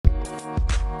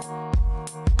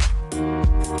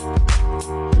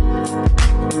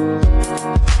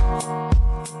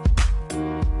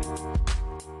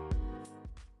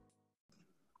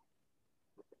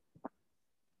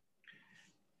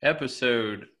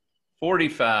episode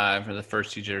 45 of the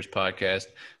First Two Jitters podcast.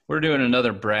 We're doing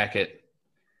another bracket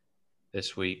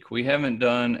this week. We haven't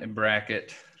done a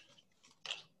bracket.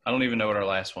 I don't even know what our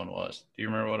last one was. Do you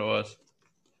remember what it was?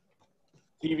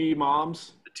 TV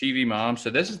moms. The TV moms. So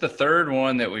this is the third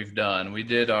one that we've done. We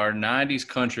did our 90s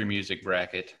country music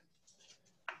bracket.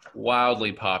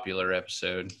 Wildly popular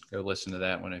episode. Go listen to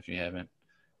that one if you haven't.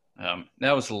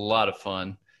 That was a lot of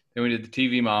fun. Then we did the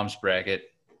TV moms bracket.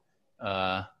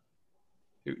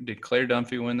 Did Claire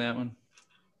Dunphy win that one?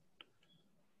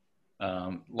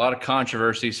 A lot of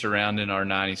controversy surrounding our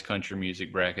 90s country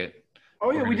music bracket.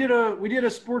 Oh yeah, we did a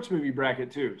sports movie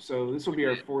bracket too. So this will be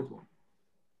our fourth one.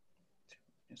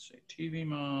 Let's say TV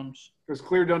moms. Because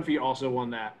Claire Dunphy also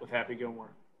won that with Happy Gilmore.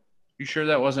 You sure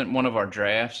that wasn't one of our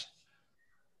drafts?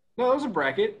 No, that was a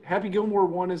bracket. Happy Gilmore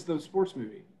won as the sports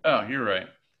movie. Oh, you're right.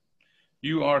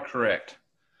 You are correct.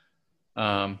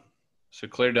 So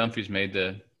Claire Dunphy's made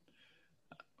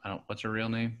what's her real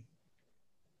name?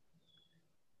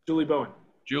 Julie Bowen.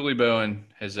 Julie Bowen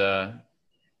has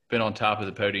been on top of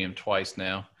the podium twice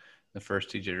now, the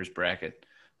First Two Jitters bracket.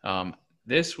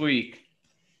 This week,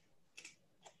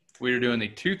 we are doing the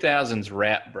 2000s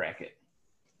rap bracket.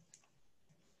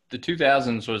 The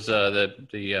 2000s was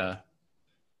the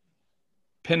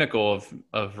pinnacle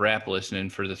of rap listening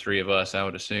for the three of us, I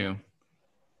would assume.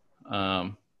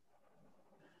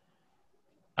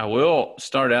 I will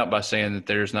start out by saying that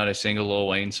there's not a single Lil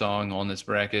Wayne song on this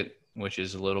bracket, which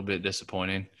is a little bit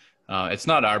disappointing. It's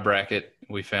not our bracket.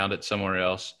 We found it somewhere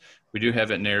else. We do have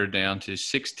it narrowed down to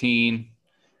 16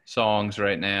 songs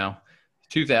right now.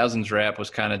 2000s rap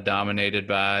was kind of dominated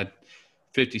by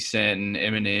 50 Cent and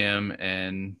Eminem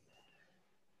and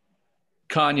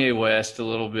Kanye West a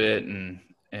little bit,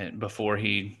 and before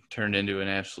he turned into an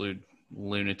absolute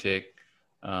lunatic.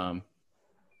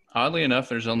 Oddly enough,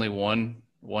 there's only one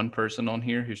person on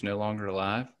here who's no longer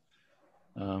alive,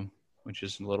 which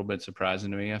is a little bit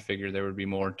surprising to me. I figured there would be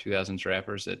more 2000s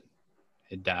rappers that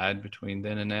had died between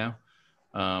then and now.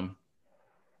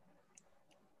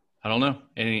 I don't know.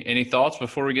 Any thoughts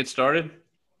before we get started?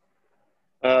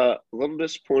 A little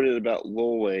disappointed about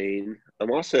Lil Wayne.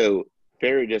 I'm also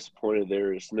very disappointed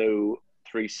there is no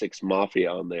 3-6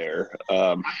 Mafia on there.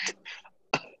 I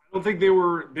don't think they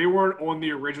weren't on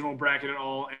the original bracket at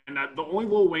all. And the only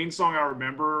Lil Wayne song I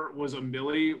remember was A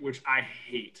Millie, which I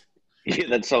hate. Yeah,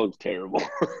 that song's terrible.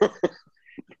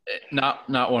 Not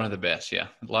one of the best. Yeah,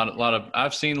 a lot of.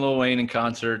 I've seen Lil Wayne in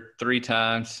concert 3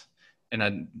 times, and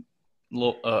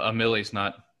A Millie's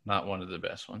not one of the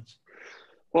best ones.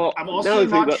 Well, I'm also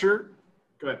not sure.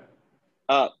 Go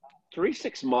ahead.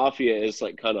 3-6 Mafia is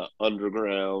like kind of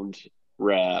underground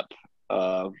rap.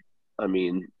 I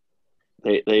mean,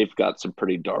 they've got some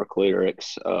pretty dark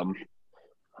lyrics.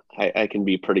 I can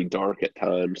be pretty dark at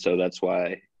times, so that's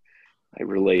why I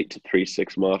relate to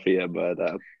 3-6 Mafia. But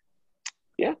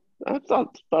yeah, I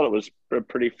thought it was a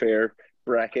pretty fair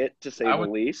bracket to say the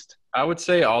least. I would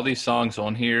say all these songs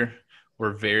on here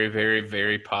were very, very,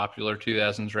 very popular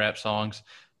 2000s rap songs.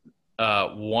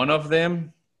 One of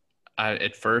them, I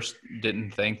at first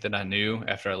didn't think that I knew.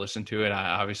 After I listened to it,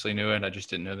 I obviously knew it. I just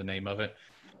didn't know the name of it.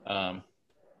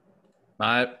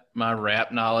 My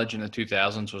rap knowledge in the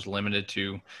 2000s was limited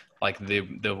to like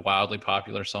the wildly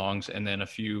popular songs and then a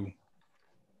few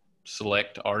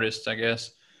select artists, I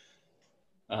guess.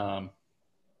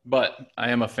 But I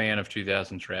am a fan of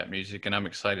 2000s rap music, and I'm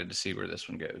excited to see where this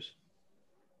one goes.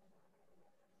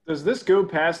 Does this go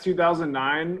past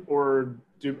 2009, or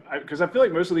because I feel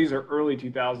like most of these are early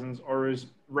 2000s, or is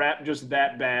rap just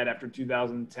that bad after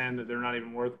 2010 that they're not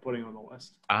even worth putting on the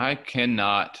list? I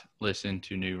cannot listen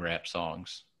to new rap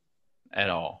songs at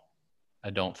all.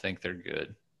 I don't think they're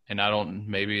good. And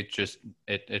maybe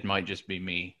it might just be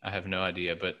me. I have no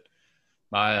idea, but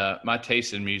my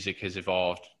taste in music has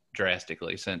evolved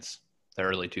drastically since the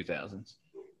early 2000s.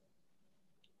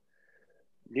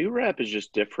 New rap is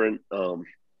just different.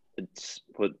 It's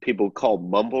what people call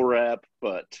mumble rap,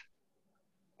 but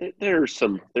there's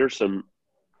some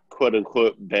quote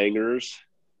unquote bangers.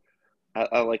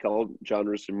 I like all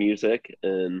genres of music,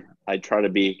 and I try to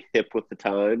be hip with the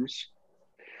times.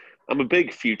 I'm a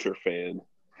big Future fan.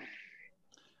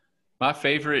 My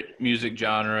favorite music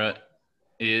genre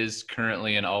is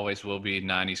currently and always will be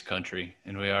 90s country,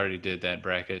 and we already did that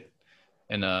bracket.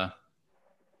 And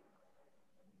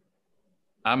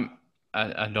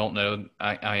I don't know.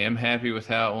 I am happy with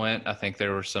how it went. I think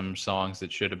there were some songs that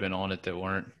should have been on it that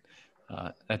weren't.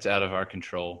 That's out of our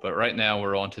control. But right now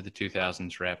we're on to the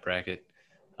 2000s rap bracket.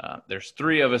 There's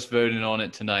 3 of us voting on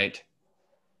it tonight.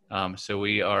 So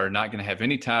we are not going to have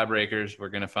any tiebreakers. We're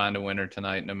going to find a winner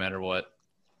tonight no matter what.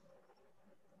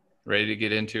 Ready to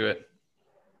get into it?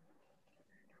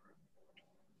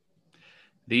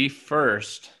 The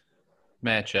first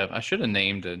matchup. I should have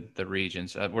named the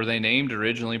regions. Were they named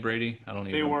originally, Brady? I don't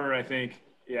even. They were, I think.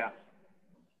 Yeah.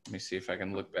 Let me see if I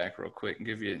can look back real quick and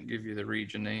give you the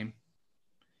region name.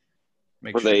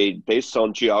 Were they based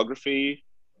on geography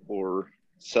or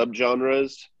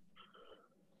subgenres?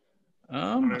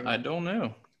 I don't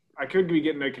know. I could be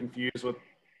getting confused with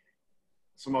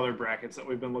some other brackets that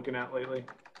we've been looking at lately.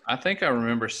 I think I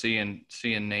remember seeing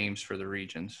names for the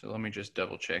regions. So let me just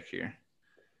double check here.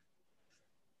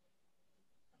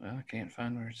 Well, I can't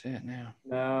find where it's at now.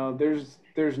 No,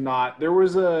 there's not. There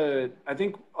was I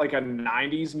think like a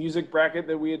 90s music bracket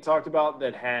that we had talked about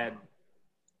that had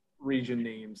region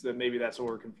names. That maybe that's what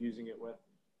we're confusing it with.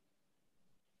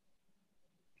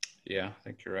 Yeah, I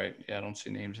think you're right. Yeah, I don't see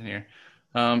names in here.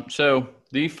 So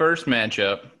the first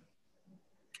matchup,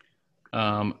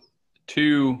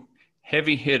 two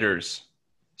heavy hitters,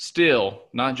 still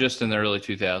not just in the early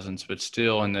 2000s, but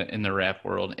still in the rap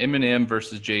world. Eminem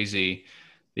versus Jay-Z,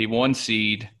 the 1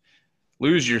 seed,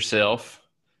 "Lose Yourself"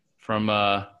 from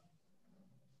a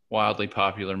wildly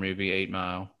popular movie 8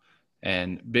 Mile,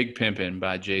 and "Big Pimpin'"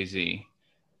 by Jay-Z.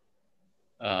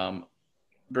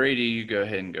 Brady, you go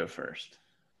ahead and go first.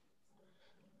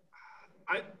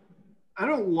 I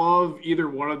don't love either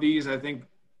one of these. I think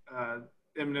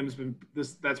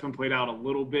Eminem's that's been played out a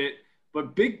little bit,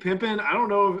 but Big Pimpin', I don't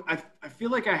know. I feel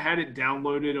like I had it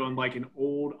downloaded on like an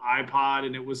old iPod,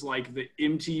 and it was like the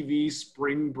MTV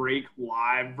Spring Break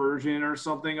Live version or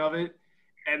something of it,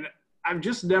 and I've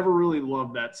just never really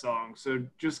loved that song. So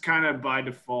just kind of by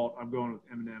default, I'm going with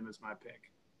Eminem as my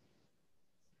pick.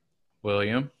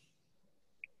 William?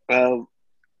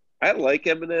 I like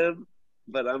Eminem,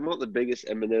 but I'm not the biggest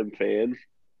Eminem fan.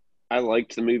 I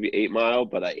liked the movie 8 Mile,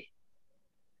 but I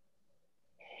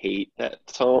hate that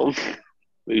song,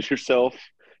 "Lose Yourself."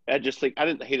 I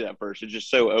didn't hate it at first. It's just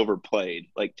so overplayed.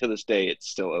 Like to this day, it's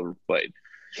still overplayed.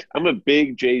 I'm a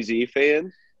big Jay-Z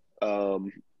fan,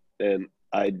 and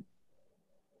I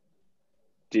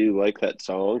do like that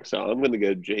song, so I'm going to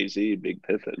go Jay-Z, "Big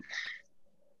Pimpin'."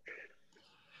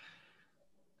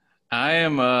 I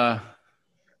am.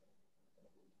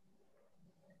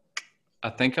 I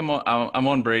think I'm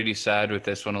on Brady's side with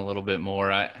this one a little bit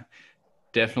more. I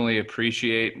definitely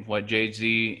appreciate what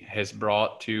Jay-Z has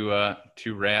brought to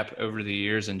rap over the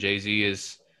years, and Jay-Z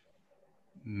is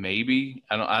maybe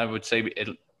I would say it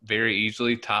very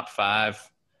easily top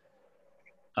 5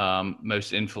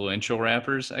 most influential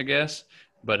rappers, I guess.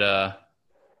 But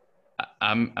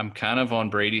I'm kind of on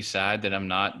Brady's side that I'm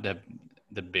not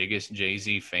the biggest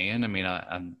Jay-Z fan. I mean,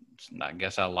 I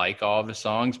guess I like all of his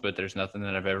songs, but there's nothing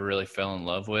that I've ever really fell in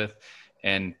love with.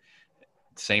 And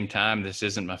at the same time, this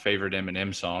isn't my favorite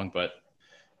Eminem song, but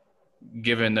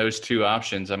given those two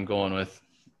options, I'm going with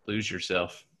 "Lose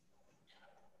Yourself."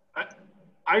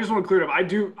 I just want to clear it up. I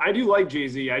do like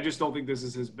Jay-Z. I just don't think this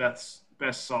is his best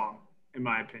song, in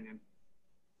my opinion.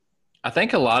 I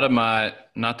think a lot of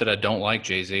not that I don't like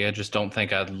Jay-Z, I just don't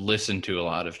think I'd listen to a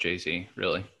lot of Jay-Z,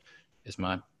 really, is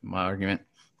my argument.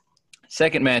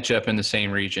 Second matchup in the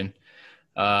same region.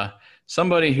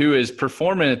 Somebody who is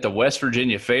performing at the West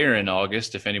Virginia Fair in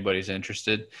August, if anybody's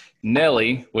interested.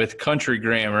 Nelly with "Country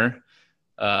Grammar"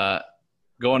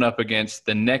 going up against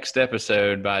 "The Next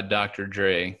Episode" by Dr.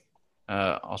 Dre,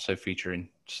 also featuring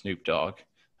Snoop Dogg.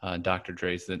 Dr.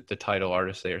 Dre's the title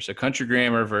artist there. So "Country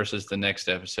Grammar" versus "The Next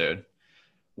Episode."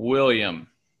 William.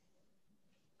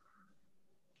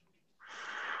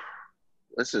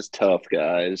 This is tough,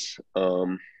 guys.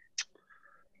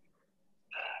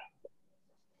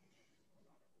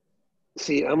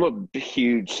 See, I'm a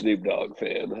huge Snoop Dogg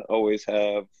fan. Always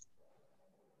have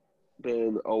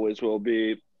been, always will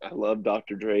be. I love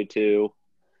Dr. Dre too.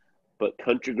 But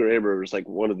 "Country Grammar" was like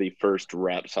one of the first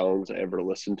rap songs I ever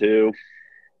listened to.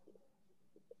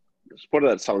 When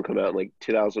did that song come out? In like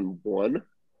 2001?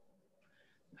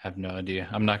 I have no idea.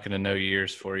 I'm not going to know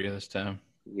years for you this time.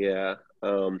 Yeah.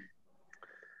 God,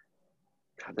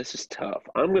 this is tough.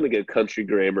 I'm going to go "Country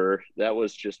Grammar." That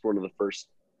was just one of the first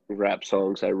rap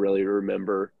songs I really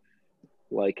remember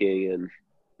liking, and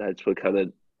that's what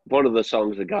one of the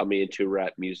songs that got me into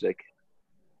rap music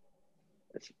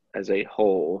as a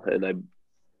whole. And I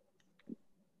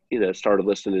started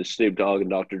listening to Snoop Dogg and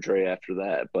Dr. Dre after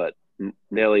that, but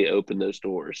Nelly opened those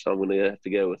doors, so I'm going to have to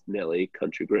go with Nelly,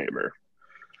 "Country Grammar."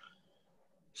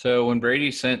 So when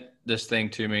Brady sent this thing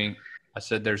to me, I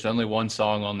said there's only one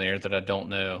song on there that I don't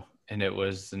know, and it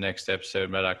was "The Next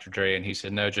Episode" by Dr. Dre. And he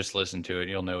said, no, just listen to it.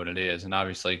 You'll know what it is. And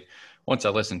obviously, once I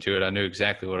listened to it, I knew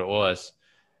exactly what it was.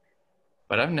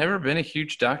 But I've never been a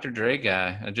huge Dr. Dre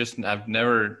guy. I've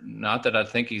never, not that I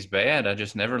think he's bad. I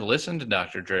just never listened to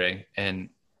Dr. Dre. And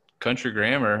Country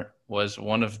Grammar was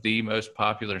one of the most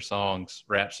popular songs,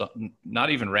 not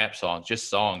even rap songs, just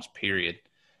songs, period,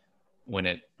 when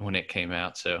it came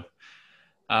out. So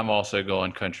I'm also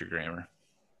going Country Grammar.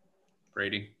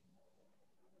 Brady?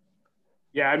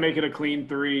 Yeah, I'd make it a clean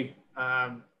 3.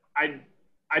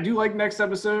 I do like Next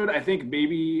Episode. I think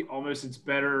maybe almost it's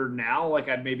better now. Like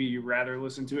I'd maybe rather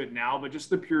listen to it now, but just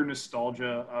the pure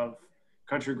nostalgia of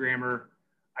Country Grammar,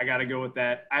 I got to go with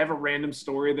that. I have a random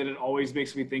story that it always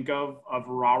makes me think of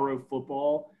Raro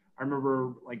football. I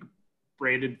remember like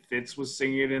Brandon Fitz was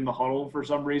singing it in the huddle for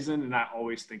some reason, and I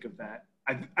always think of that.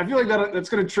 I feel like that's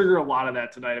going to trigger a lot of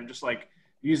that tonight. I'm just like,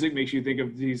 music makes you think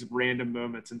of these random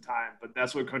moments in time, but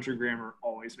that's what Country Grammar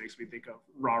always makes me think of,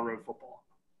 Raro football.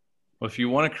 Well, if you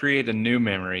want to create a new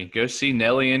memory, go see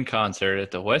Nelly in concert at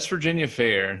the West Virginia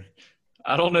Fair.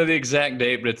 I don't know the exact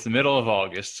date, but it's the middle of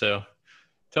August. So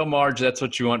tell Marge that's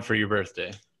what you want for your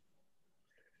birthday.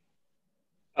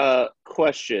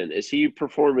 Question: is he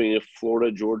performing a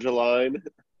Florida Georgia Line?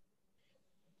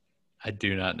 I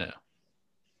do not know.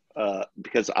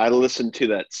 Because I listened to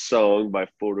that song by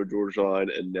Florida Georgia Line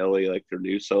and Nelly, like their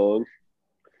new song,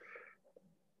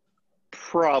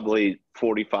 probably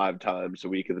 45 times a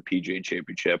week of the PGA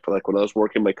Championship. Like when I was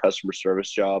working my customer service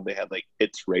job, they had like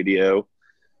hits radio,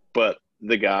 but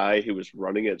the guy who was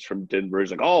running it's from Denver.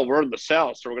 He's like, "Oh, we're in the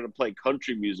South, so we're going to play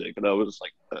country music." And I was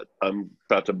like, I'm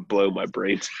about to blow my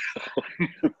brains out.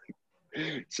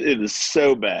 It is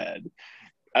so bad.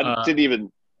 I didn't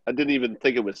even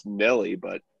think it was Nelly,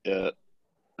 but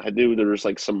I knew there was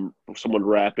like someone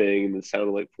rapping and it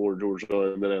sounded like Florida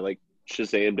Georgia, and then I like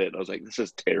Shazammed it and I was like, this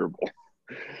is terrible.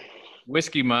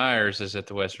 Whiskey Myers is at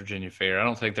the West Virginia Fair. I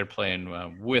don't think they're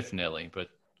playing with Nelly, but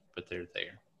they're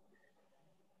there.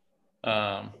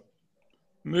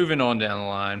 Moving on down the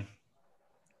line.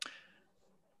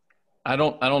 I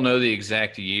don't know the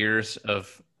exact years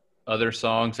of other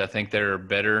songs. I think there are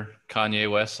better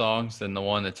Kanye West songs than the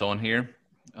one that's on here.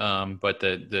 But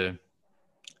the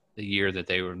year that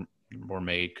they were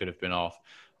made could have been off.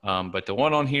 But the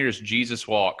one on here is Jesus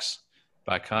Walks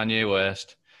by Kanye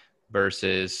West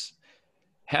versus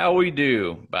How We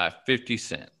Do by 50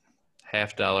 Cent,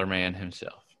 Half Dollar Man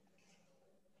himself.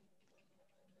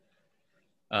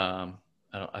 I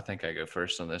think I go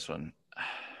first on this one.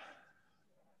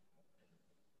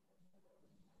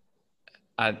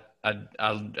 I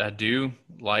do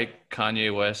like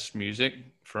Kanye West's music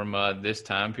from this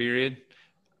time period.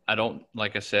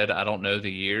 Like I said, I don't know the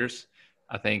years.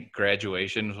 I think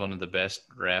Graduation was one of the best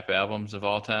rap albums of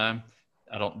all time.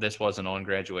 This wasn't on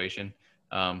Graduation.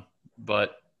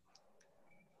 But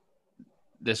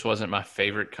this wasn't my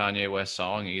favorite Kanye West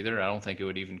song either. I don't think it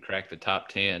would even crack the top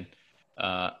 10.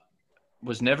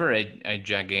 Was never a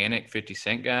gigantic 50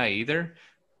 Cent guy either,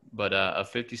 but of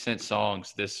 50 Cent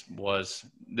songs, this was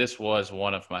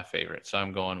one of my favorites. So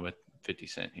I'm going with 50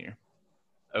 Cent here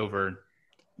over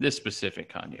this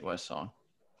specific Kanye West song.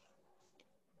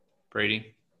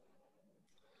 Brady?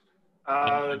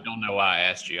 I don't know why I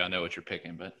asked you. I know what you're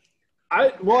picking, but I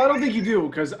don't think you do,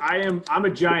 because I'm a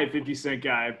giant 50 Cent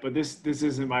guy, but this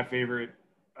isn't my favorite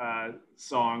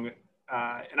song,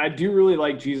 and I do really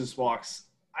like Jesus Walks.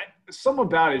 Something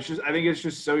about it, I think it's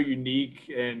just so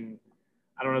unique, and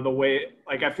I don't know the way.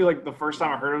 Like I feel like the first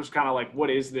time I heard it was kind of like, what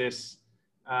is this?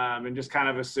 And just kind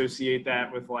of associate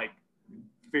that with like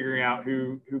figuring out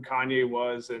who Kanye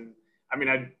was, and I mean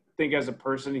I think as a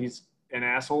person he's an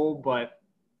asshole, but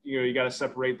you got to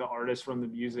separate the artist from the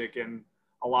music, and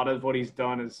a lot of what he's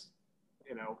done is,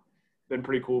 been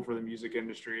pretty cool for the music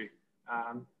industry.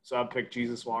 So I'll pick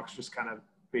Jesus Walks just kind of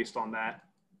based on that.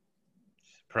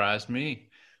 Surprised me.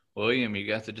 William, you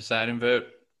got the deciding vote.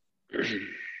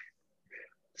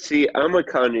 See, I'm a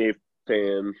Kanye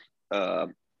fan.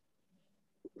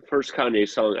 First Kanye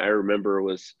song I remember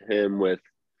was him with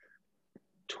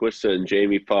Twista and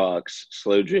Jamie Foxx,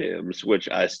 Slow Jams, which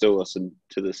I still listen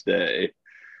to this day.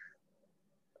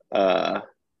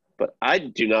 But I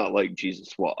do not like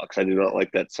Jesus Walks. I do not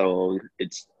like that song.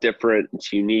 It's different.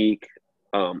 It's unique.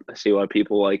 I see why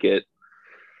people like it,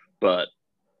 but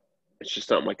it's just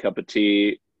not my cup of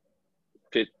tea.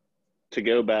 To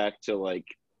go back to like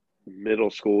middle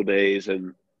school days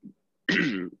and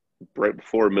right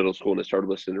before middle school, and I started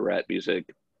listening to rap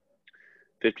music,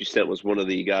 50 Cent was one of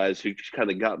the guys who kind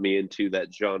of got me into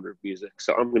that genre of music.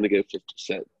 So I'm going to go 50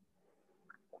 Cent.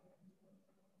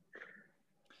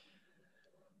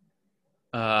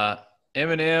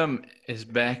 Eminem is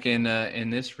back in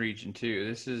this region too.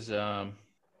 This is so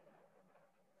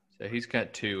he's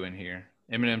got 2 in here.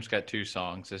 Eminem's got 2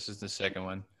 songs. This is the second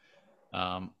one.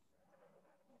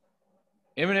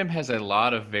 Eminem has a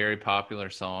lot of very popular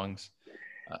songs.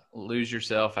 Lose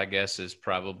Yourself, I guess, is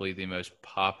probably the most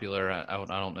popular. I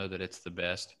don't know that it's the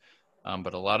best,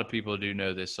 but a lot of people do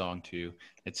know this song too.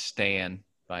 It's Stan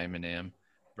by Eminem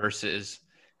versus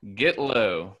Get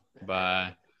Low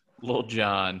by Lil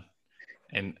Jon.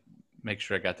 And make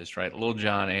sure I got this right. Lil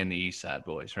Jon and the East Side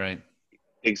Boys, right?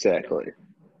 Exactly.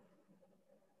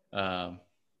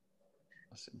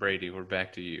 Brady, we're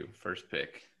back to you. First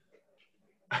pick.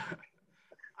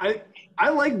 I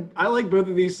like both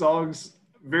of these songs.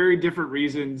 Very different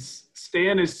reasons.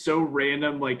 Stan is so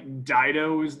random. Like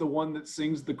Dido is the one that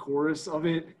sings the chorus of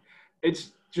it.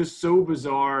 It's just so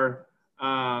bizarre.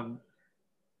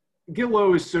 Get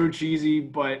Low is so cheesy,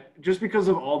 but just because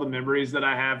of all the memories that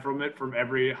I have from it, from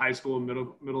every high school and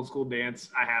middle school dance,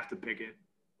 I have to pick it.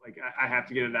 Like I have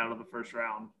to get it out of the first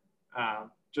round,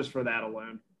 just for that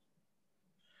alone.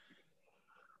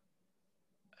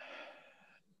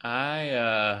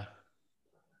 I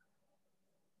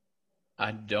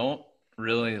don't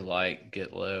really like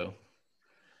Get Low.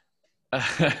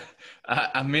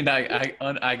 I mean,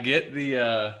 I get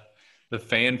the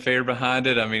fanfare behind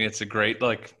it. I mean, it's a great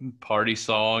like party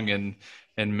song and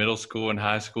middle school and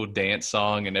high school dance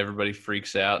song, and everybody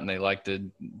freaks out and they like to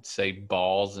say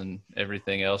balls and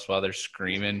everything else while they're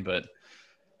screaming. But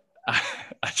I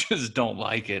just don't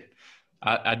like it.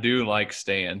 I do like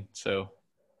Stan, so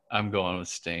I'm going with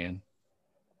Stan.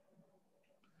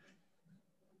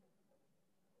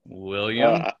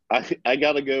 William? I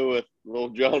got to go with Lil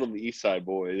Jon and the East Side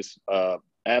Boys.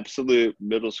 Absolute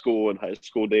middle school and high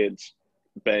school dance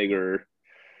banger.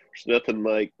 There's nothing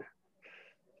like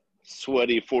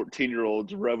sweaty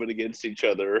 14-year-olds rubbing against each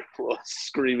other while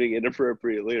screaming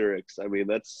inappropriate lyrics. I mean,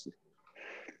 that's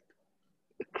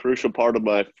a crucial part of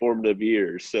my formative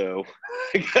years. So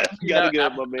I got to go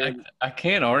with my man. I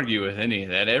can't argue with any of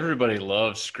that. Everybody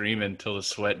loves screaming till the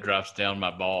sweat drops down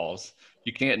my balls.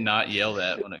 You can't not yell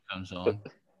that when it comes on.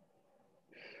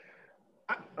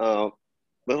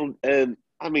 And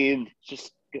I mean,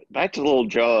 just back to Lil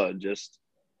Jon, just,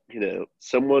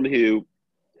 someone who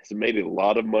has made a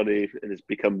lot of money and has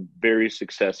become very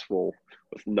successful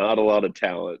with not a lot of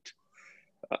talent.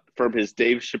 From his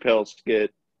Dave Chappelle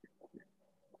skit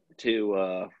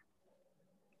to,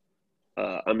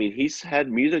 I mean, he's had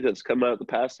music that's come out the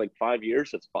past like 5 years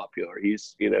that's popular.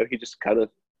 He's, he just kind of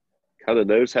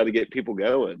knows how to get people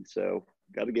going. So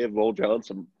got to give Lil Jon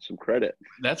some credit.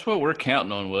 That's what we're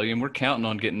counting on, William. We're counting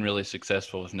on getting really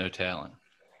successful with no talent.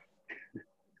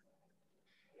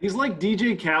 He's like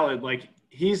DJ Khaled. Like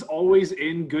he's always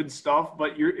in good stuff,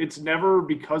 but it's never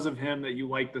because of him that you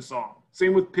like the song.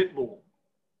 Same with Pitbull.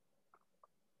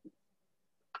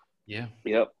 Yeah.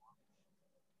 Yep.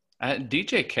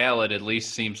 DJ Khaled at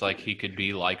least seems like he could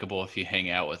be likable if you hang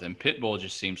out with him. Pitbull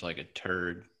just seems like a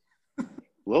turd.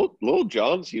 Lil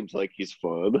Jon seems like he's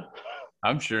fun.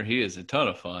 I'm sure he is a ton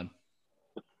of fun.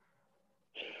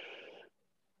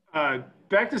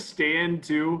 Back to Stan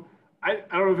too. I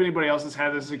don't know if anybody else has had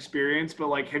this experience, but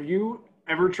like, have you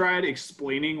ever tried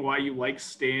explaining why you like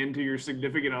Stan to your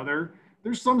significant other?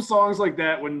 There's some songs like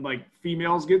that when like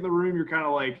females get in the room, you're kind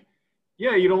of like,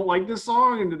 yeah, you don't like this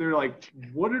song, and they're like,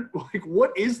 what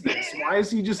is this? Why is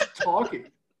he just talking?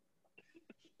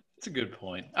 It's a good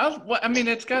point. I mean,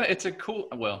 it's a cool,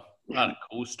 well, not a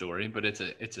cool story, but it's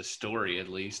a story at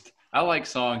least. I like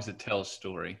songs that tell a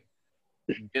story.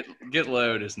 Get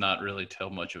Low does not really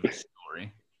tell much of a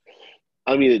story.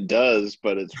 I mean, it does,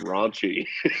 but it's raunchy.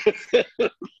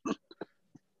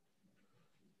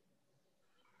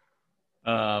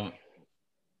 I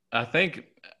think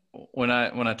when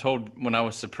I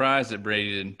was surprised that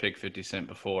Brady didn't pick 50 Cent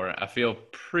before, I feel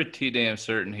pretty damn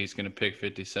certain he's going to pick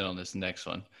 50 Cent on this next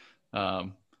one.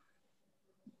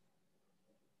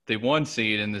 The 1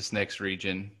 seed in this next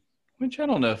region, which I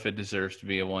don't know if it deserves to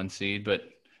be a 1 seed, but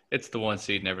it's the 1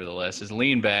 seed nevertheless, is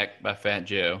Lean Back by Fat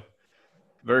Joe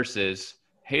versus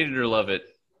Hate It or Love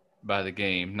It by The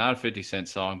Game. Not a 50 Cent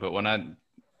song, but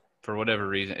for whatever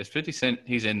reason, it's 50 Cent,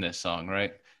 he's in this song,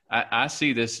 right? I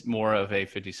see this more of a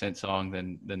 50 Cent song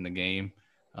than The Game,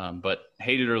 but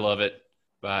Hate It or Love It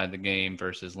by The Game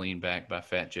versus Lean Back by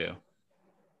Fat Joe.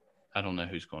 I don't know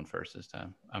who's going first this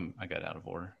time. I got out of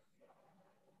order.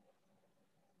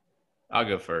 I'll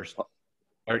go first.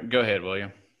 Or go ahead,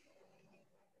 William.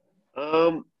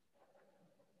 Well,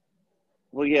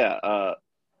 yeah.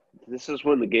 This is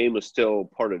when The Game was still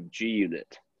part of G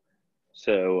Unit.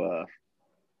 So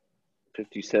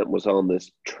 50 Cent was on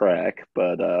this track,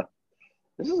 but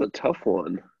this is a tough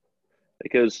one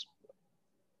because,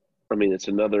 I mean, it's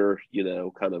another,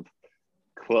 kind of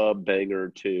club banger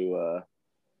to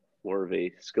more of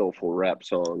a skillful rap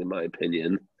song, in my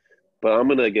opinion. But I'm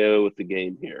going to go with the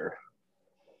game here.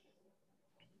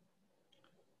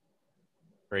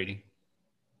 Brady.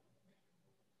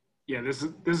 Yeah, this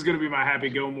is going to be my Happy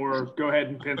Gilmore. Go ahead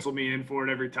and pencil me in for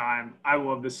it every time. I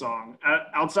love this song.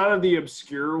 Outside of the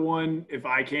obscure one, if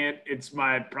I can't, it's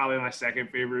probably my second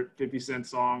favorite 50 Cent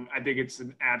song. I think it's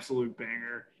an absolute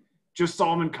banger. Just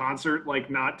saw him in concert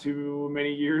like not too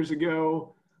many years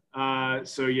ago.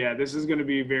 So yeah, this is going to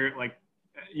be very like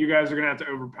you guys are going to have to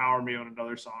overpower me on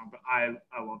another song, but I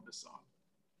love this song.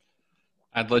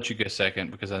 I'd let you go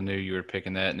second because I knew you were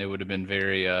picking that, and it would have been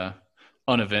very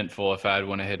uneventful if I had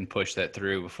went ahead and pushed that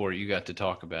through before you got to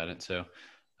talk about it. So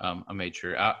I made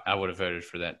sure I would have voted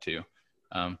for that too.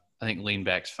 I think Lean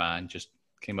Back's fine. Just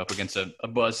came up against a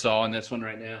buzzsaw in this one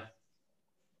right now.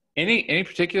 Any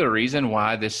particular reason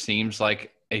why this seems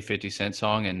like a 50 Cent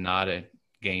song and not a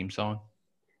game song?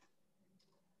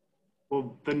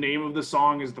 Well, the name of the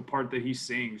song is the part that he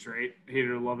sings, right? Hate it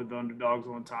or love it, the underdog's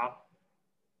on top.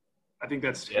 I think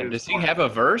that's yeah. Does he have a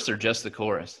verse or just the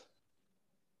chorus?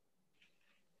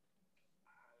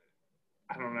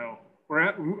 I don't know.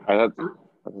 I have to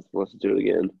let's do it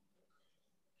again.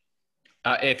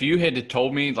 If you had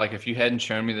told me, like if you hadn't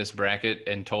shown me this bracket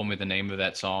and told me the name of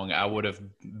that song, I would have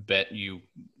bet you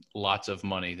lots of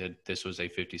money that this was a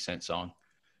 50 Cent song,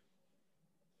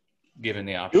 given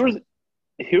the option.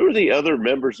 Who are the other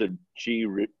members of G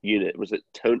Unit? Was it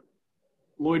Tony?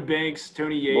 Lloyd Banks,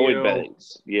 Tony Yayo. Lloyd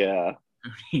Banks, yeah.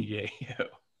 Yayo.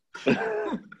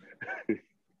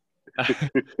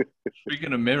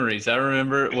 Speaking of memories, I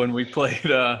remember when we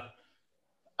played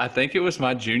I think it was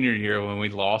my junior year when we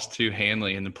lost to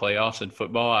Hanley in the playoffs in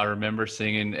football. I remember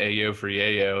singing Ayo for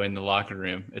Yayo in the locker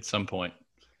room at some point.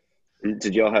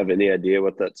 Did y'all have any idea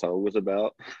what that song was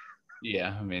about?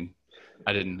 Yeah, I mean,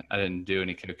 I didn't do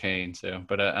any cocaine,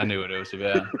 but I knew what it was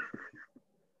about.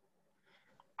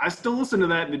 I still listen to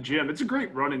that in the gym. It's a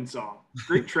great running song,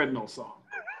 great treadmill song.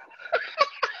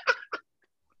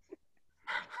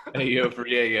 Ayo for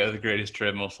Yayo, the greatest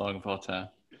treadmill song of all time.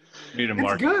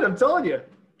 It's good. I'm telling you.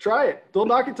 Try it. Don't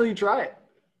knock it till you try it.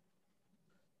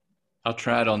 I'll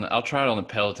try it on the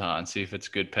Peloton. See if it's a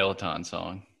good Peloton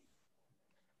song.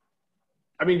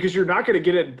 I mean, because you're not going to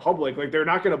get it in public. Like they're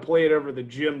not going to play it over the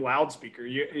gym loudspeaker.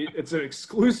 It's an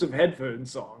exclusive headphone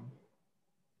song.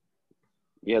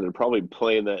 Yeah, they're probably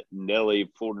playing that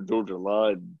Nelly Florida Georgia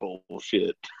Line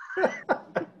bullshit.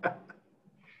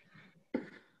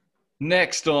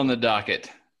 Next on the docket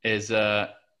is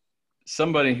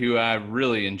somebody who I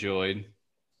really enjoyed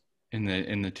in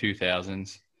the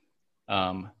 2000s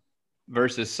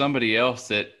versus somebody else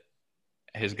that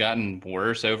has gotten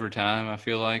worse over time, I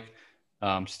feel like.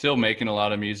 Still making a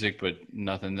lot of music, but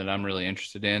nothing that I'm really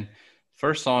interested in.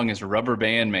 First song is Rubber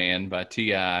Band Man by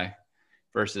T.I.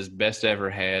 versus Best Ever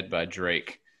Had by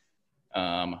Drake.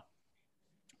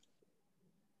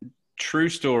 True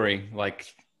story,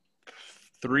 like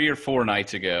 3 or 4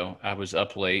 nights ago, I was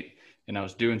up late and I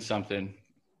was doing something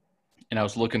and I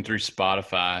was looking through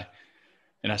Spotify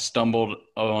and I stumbled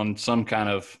on some kind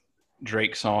of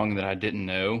Drake song that I didn't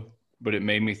know, but it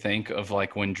made me think of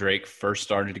like when Drake first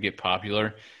started to get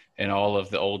popular and all of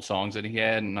the old songs that he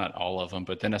had, not all of them,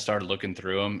 but then I started looking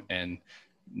through them and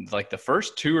like the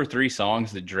first 2 or 3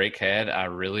 songs that Drake had, I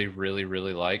really, really,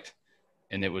 really liked.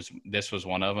 And this was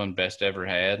one of them, Best Ever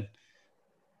Had.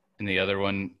 And the other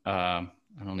one, I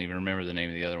don't even remember the name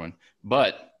of the other one,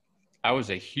 but I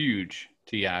was a huge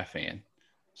T.I. fan.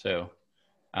 So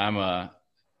I'm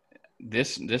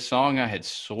this song I had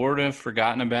sort of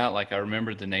forgotten about. Like I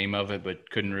remembered the name of it, but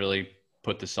couldn't really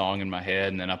put the song in my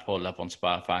head. And then I pulled it up on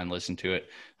Spotify and listened to it.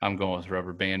 I'm going with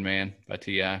Rubber Band Man by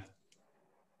T.I.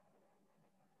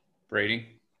 Brady?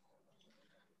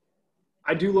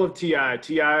 I do love T.I.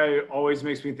 T.I. always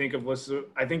makes me think of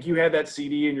I think you had that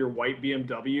CD in your white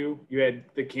BMW. You had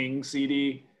the King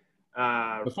CD.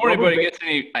 Before anybody gets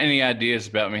any ideas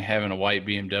about me having a white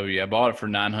BMW, I bought it for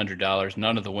 $900.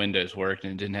 None of the windows worked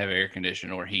and it didn't have air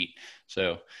conditioning or heat.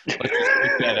 So let's just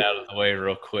get that out of the way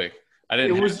real quick. I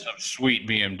didn't have some sweet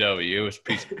BMW. It was a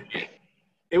piece of shit.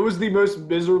 It was the most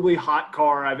miserably hot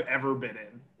car I've ever been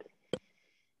in.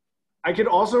 I can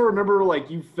also remember like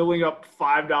you filling up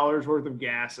 $5 worth of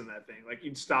gas in that thing. Like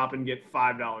you'd stop and get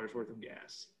 $5 worth of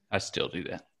gas. I still do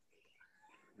that.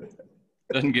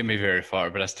 Doesn't get me very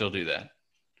far, but I still do that.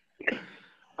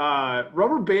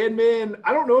 Rubber Band Man,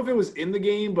 I don't know if it was in the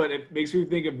game, but it makes me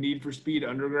think of Need for Speed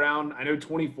Underground. I know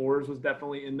 24s was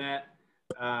definitely in that.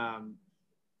 I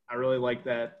really like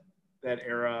that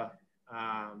era.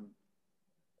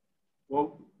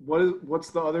 Well, what's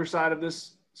the other side of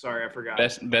this Sorry, I forgot.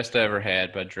 Best I Ever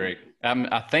Had by Drake.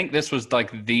 I think this was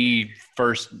like the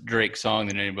first Drake song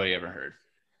that anybody ever heard.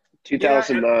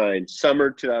 2009,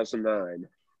 summer 2009.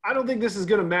 I don't think this is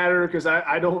going to matter because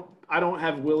I don't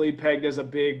have Willie pegged as a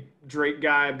big Drake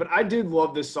guy, but I did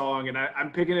love this song, and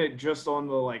I'm picking it just on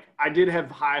the like. I did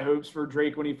have high hopes for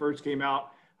Drake when he first came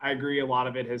out. I agree, a lot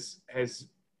of it has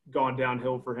gone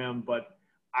downhill for him, but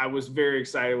I was very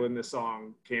excited when this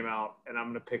song came out, and I'm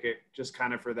going to pick it just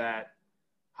kind of for that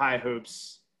high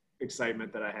hopes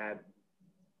excitement that I had.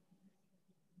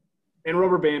 And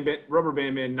Rubber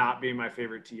Band Man not being my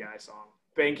favorite T.I. song.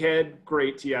 Bankhead,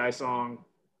 great T.I. song.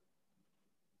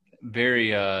 Very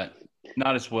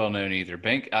not as well known either.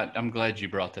 I'm glad you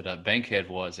brought that up. Bankhead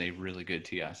was a really good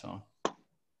T.I. song.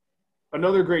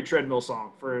 Another great treadmill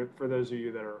song for those of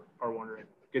you that are wondering.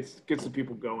 Gets the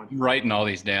people going. I'm writing all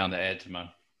these down to add to my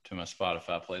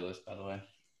Spotify playlist, by the way.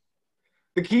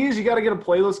 The key is you got to get a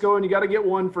playlist going. You got to get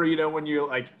one for, when you're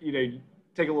like,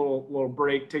 take a little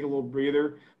break, take a little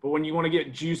breather. But when you want to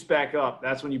get juice back up,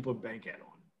 that's when you put Bankhead on.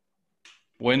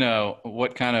 When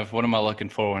what am I looking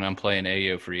for when I'm playing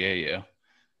Ayo for Yayo?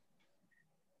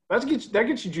 That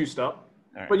gets you juiced up.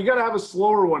 Right. But you got to have a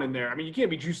slower one in there. I mean, you can't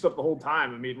be juiced up the whole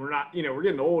time. I mean, we're not, we're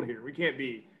getting old here. We can't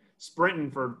be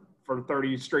sprinting for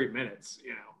 30 straight minutes,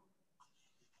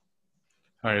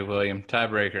 All right, William,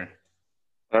 tiebreaker.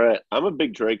 All right, I'm a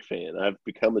big Drake fan. I've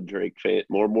become a Drake fan,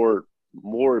 more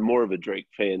and more of a Drake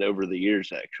fan over the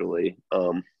years, actually.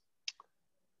 But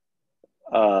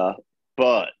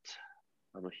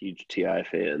I'm a huge T.I.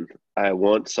 fan. I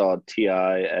once saw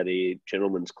T.I. at a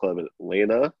gentleman's club in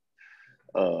Atlanta.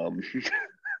 I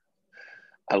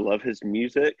love his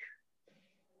music.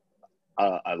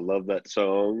 I love that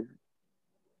song.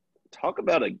 Talk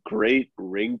about a great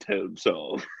ringtone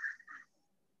song.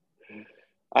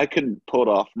 I couldn't pull it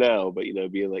off now, but,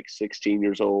 being like 16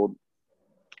 years old.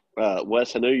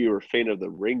 Wes, I know you were a fan of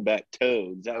the Ringback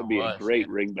Tones. That would be a great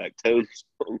Ringback Tones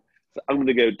song. So I'm going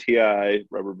to go T.I.,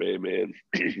 Rubber Band Man.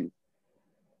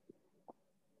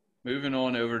 Moving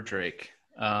on over Drake.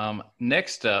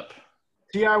 Next up.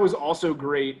 T.I. was also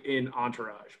great in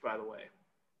Entourage, by the way.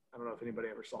 I don't know if anybody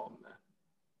ever saw him in that.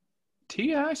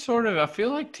 T.I. I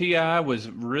feel like T.I. was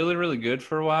really, really good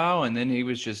for a while, and then he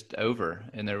was just over,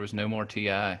 and there was no more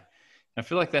T.I. I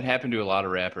feel like that happened to a lot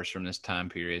of rappers from this time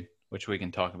period, which we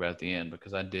can talk about at the end,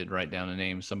 because I did write down a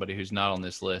name of somebody who's not on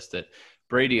this list that,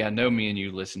 Brady, I know me and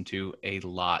you listened to a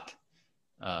lot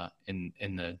in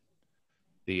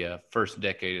the first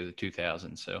decade of the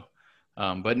 2000s. So,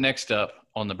 but next up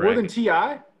on the bracket. More than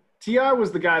T.I.? T.I.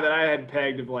 was the guy that I had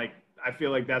pegged of like, I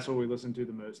feel like that's what we listened to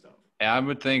the most of. I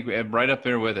would think right up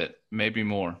there with it, maybe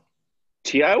more.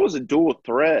 T.I. was a dual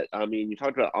threat. I mean, you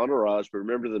talked about Entourage, but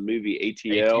remember the movie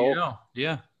ATL? ATL,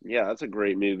 yeah. Yeah, that's a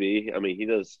great movie. I mean, he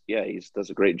does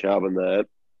a great job in that.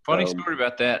 Funny story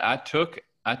about that. I took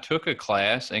a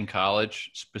class in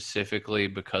college specifically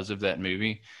because of that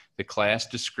movie. The class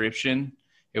description,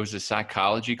 it was a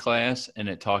psychology class, and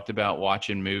it talked about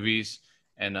watching movies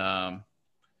and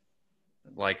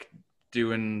like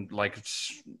doing like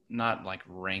not like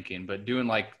ranking, but doing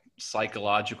like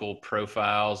psychological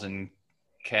profiles and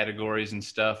categories and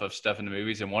stuff in the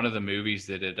movies. And one of the movies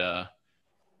that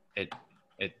it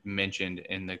mentioned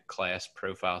in the class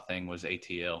profile thing was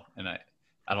ATL, and I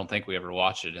don't think we ever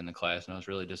watched it in the class, and I was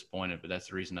really disappointed, but that's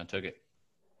the reason I took it.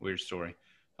 Weird story.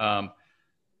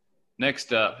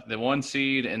 Next up, the 1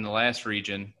 seed in the last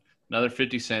region, another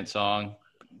 50 Cent song.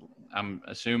 I'm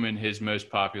assuming his most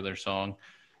popular song,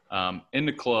 In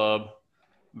the Club,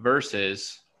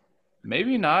 versus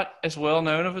maybe not as well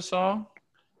known of a song.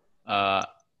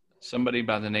 Somebody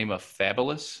by the name of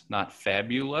Fabolous, not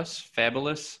Fabulous,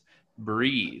 Fabolous,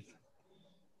 Breathe.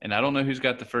 And I don't know who's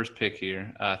got the first pick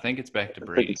here. I think it's back to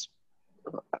Breathe.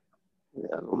 I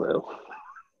don't know.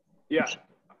 Yeah,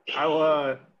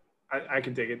 I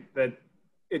can take it. That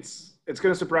it's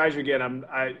going to surprise you again.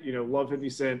 I love 50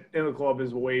 Cent. In the Club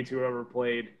is way too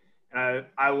overplayed. And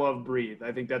I love Breathe.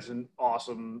 I think that's an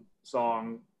awesome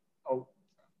song.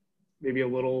 Maybe a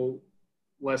little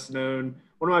less known.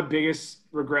 One of my biggest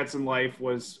regrets in life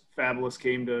was Fabolous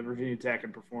came to Virginia Tech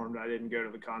and performed. I didn't go to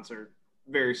the concert.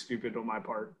 Very stupid on my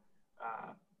part.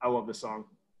 I love this song.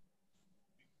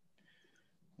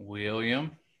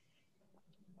 William?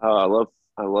 I love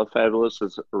Fabolous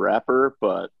as a rapper,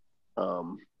 but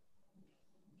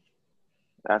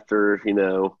after,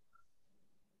 a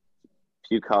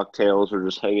few cocktails or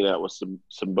just hanging out with some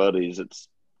buddies, it's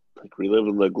like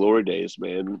reliving the glory days,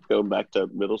 man. Going back to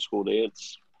middle school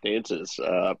dances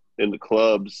in the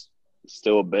clubs,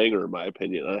 still a banger in my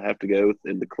opinion. I have to go with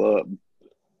In the Club.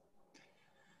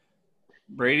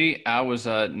 Brady, I was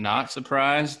not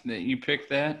surprised that you picked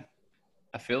that.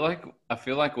 I feel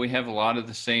like we have a lot of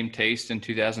the same taste in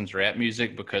 2000s rap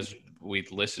music because we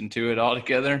listened to it all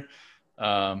together.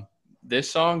 Um,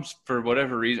 this song's for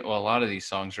whatever reason. Well, a lot of these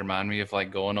songs remind me of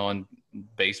like going on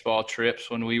baseball trips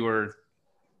when we were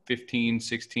 15,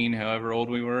 16, however old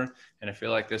we were. And I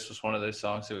feel like this was one of those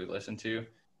songs that we listened to.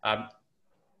 I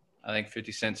I think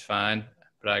 50 Cent's fine,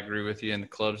 but I agree with you. And the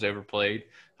club's overplayed.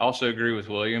 I also agree with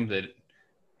William that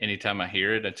anytime I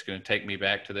hear it, it's going to take me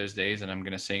back to those days, and I'm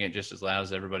going to sing it just as loud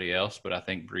as everybody else. But I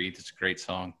think "Breathe" is a great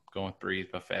song. Going with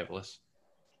 "Breathe" by Fabulous.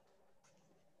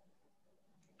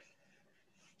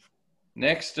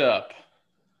 Next up,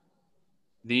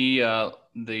 the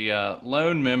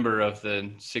lone member of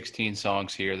the 16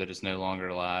 songs here that is no longer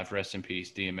alive. Rest in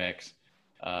peace, DMX.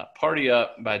 "Party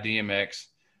Up" by DMX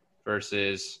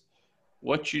versus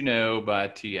 "What You Know" by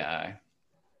Ti.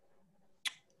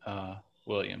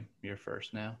 William, you're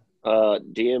first now.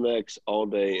 DMX all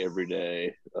day, every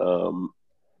day. I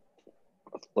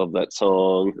love that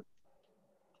song.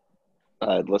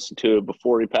 I'd listened to it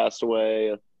before he passed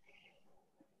away.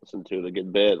 Listened to it a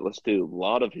good bit. Listened to a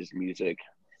lot of his music.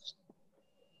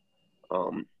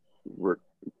 We're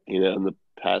in the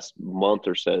past month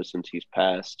or so since he's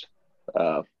passed.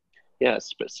 Yeah,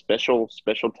 special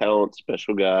talent,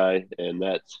 special guy, and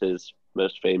that's his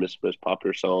most famous, most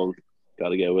popular song. Got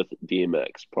to go with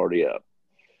DMX, "Party Up."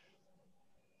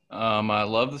 I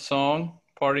love the song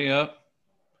 "Party Up."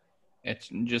 It's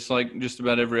just like just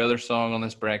about every other song on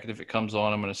this bracket. If it comes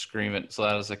on, I'm going to scream it as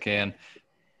loud as I can.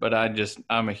 But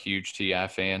I'm a huge Ti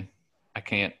fan. I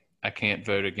can't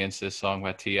vote against this song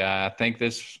by Ti. I think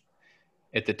this,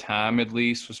 at the time at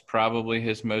least, was probably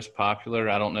his most popular.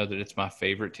 I don't know that it's my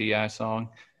favorite Ti song,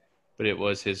 but it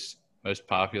was his most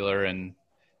popular and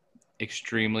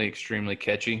extremely, extremely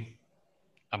catchy.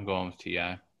 I'm going with Ti.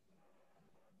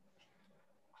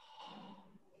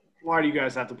 Why do you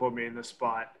guys have to put me in this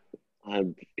spot?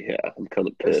 I'm kind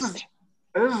of This is pissed.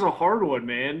 this is a hard one,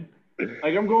 man.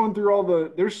 Like I'm going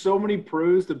through there's so many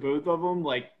pros to both of them.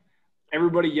 Like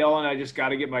everybody yelling, I just got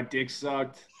to get my dick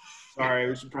sucked. Sorry,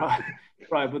 we should probably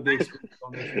put the experience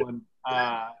on this one.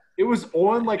 It was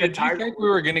on like a Did you tiger. think we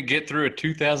were going to get through a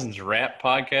 2000s rap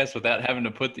podcast without having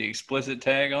to put the explicit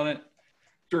tag on it?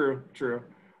 True.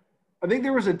 I think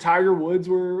there was a Tiger Woods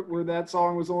where that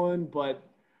song was on, but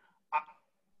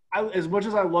as much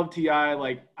as I love Ti,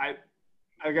 like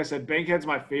I said, Bankhead's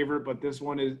my favorite, but this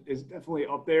one is definitely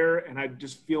up there, and I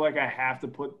just feel like I have to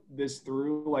put this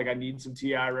through. Like I need some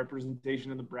Ti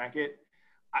representation in the bracket.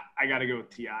 I got to go with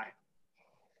Ti.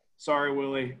 Sorry,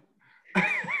 Willie.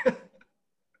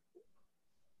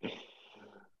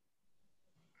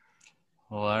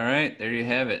 Well, all right, there you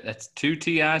have it. That's two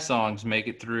Ti songs make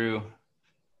it through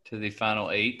to the final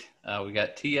 8. We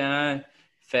got Ti,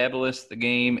 Fabulous, The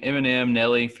Game, Eminem,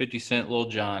 Nelly, 50 Cent, Lil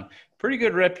Jon. Pretty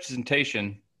good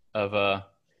representation of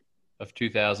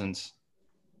 2000s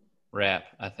rap,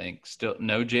 I think. Still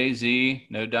no Jay-Z,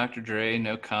 no Dr. Dre,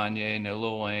 no Kanye, no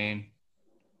Lil Wayne.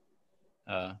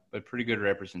 But pretty good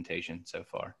representation so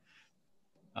far.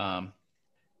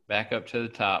 Back up to the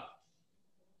top.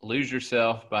 "Lose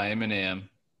Yourself" by Eminem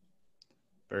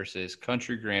versus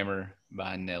 "Country Grammar"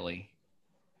 by Nelly.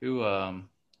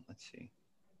 Let's see.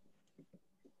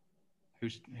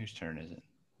 Whose turn is it?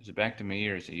 Is it back to me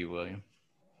or is it you, William?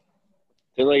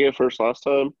 Didn't I go first last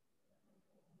time?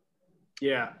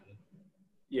 Yeah,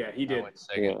 he did. went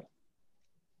second. Yeah.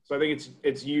 So I think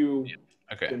it's you.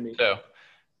 Okay, so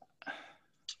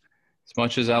as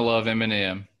much as I love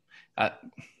Eminem,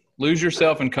 "Lose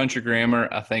Yourself" and "Country Grammar,"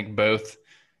 I think both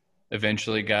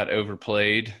eventually got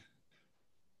overplayed.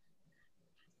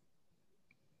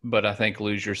 But I think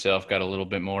 "Lose Yourself" got a little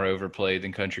bit more overplayed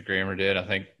than "Country Grammar" did. I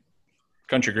think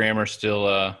 "Country Grammar"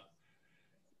 still.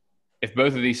 If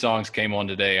both of these songs came on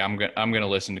today, I'm gonna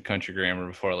listen to "Country Grammar"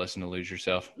 before I listen to "Lose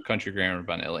Yourself." "Country Grammar"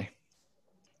 by Nelly.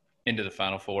 Into the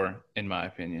final 4, in my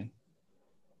opinion.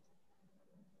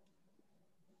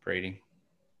 Brady.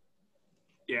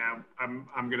 Yeah,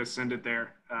 I'm gonna send it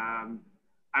there.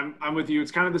 I'm with you.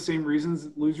 It's kind of the same reasons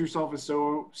 "Lose Yourself" is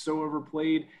so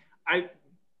overplayed.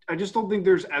 I just don't think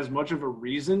there's as much of a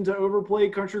reason to overplay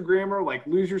 "Country Grammar." Like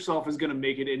 "Lose Yourself" is gonna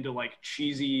make it into like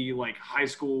cheesy like high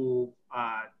school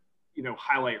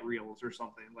highlight reels or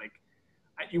something. Like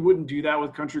you wouldn't do that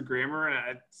with "Country Grammar,"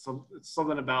 and it's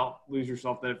something about "Lose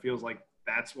Yourself" that it feels like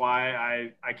that's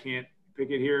why I can't pick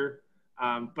it here.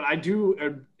 But I do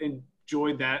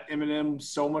enjoyed that Eminem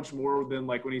so much more than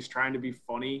like when he's trying to be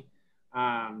funny.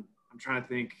 I'm trying to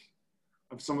think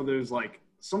of some of those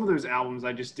albums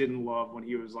I just didn't love when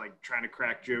he was like trying to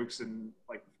crack jokes and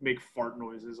like make fart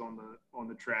noises on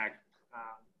the track.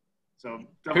 So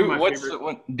definitely my favorite. The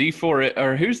one, D4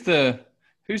 or who's the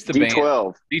D12.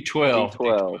 band? D12.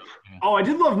 D12. Oh, I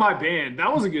did love My Band.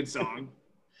 That was a good song.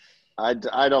 I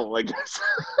don't like this.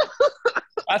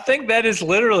 I think that is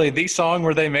literally the song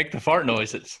where they make the fart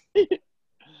noises.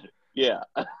 Yeah.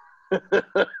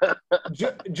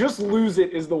 Just Lose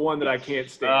It is the one that I can't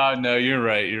stand. No, you're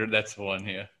right. That's the one,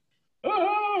 yeah.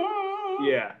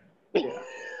 Yeah.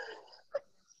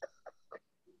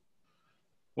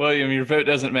 William, your vote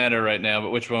doesn't matter right now, but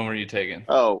which one were you taking?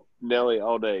 Oh, Nelly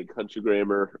all day, Country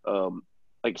Grammar.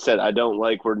 Like I said, I don't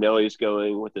like where Nelly's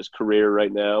going with his career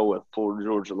right now with Florida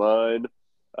Georgia Line.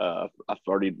 I've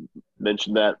already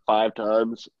mentioned that 5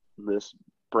 times in this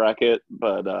bracket,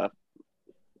 but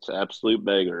it's an absolute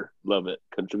banger. Love it.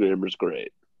 Country Grammar's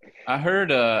great. I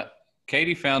heard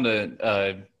Katie found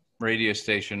a radio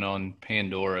station on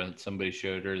Pandora that somebody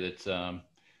showed her that's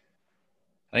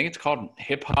I think it's called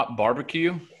Hip Hop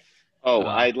Barbecue. Oh,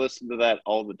 I listen to that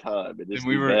all the time. It is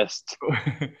the best.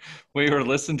 We were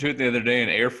listening to it the other day, and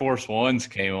Air Force Ones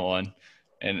came on,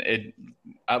 and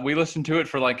we listened to it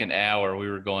for like an hour. We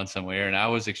were going somewhere, and I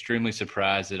was extremely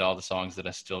surprised at all the songs that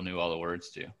I still knew all the words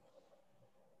to.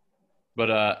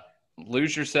 But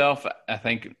Lose Yourself, I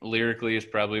think lyrically is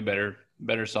probably a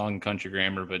better song than Country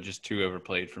Grammar, but just too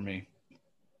overplayed for me.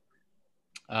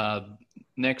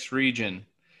 Next region.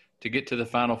 To get to the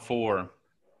Final Four,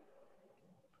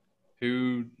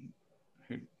 who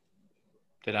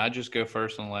did I just go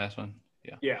first on the last one?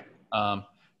 Yeah.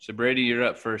 So Brady, you're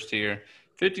up first here.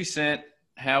 50 Cent,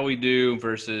 How We Do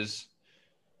versus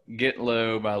Get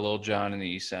Low by Lil Jon and the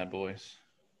East Side Boys.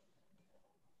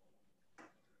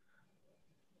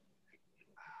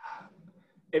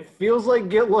 It feels like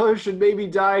Get Low should maybe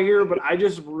die here, but I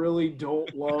just really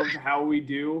don't love How We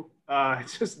Do.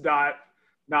 It's just not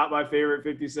my favorite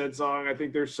 50 Cent song. I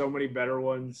think there's so many better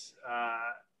ones.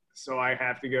 So I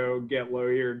have to go Get Low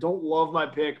here. Don't love my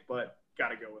pick, but got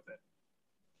to go with it.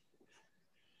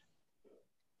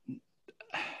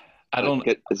 I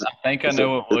think I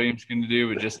know what William's going to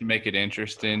do, but just to make it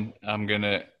interesting, I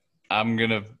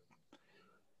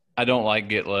don't like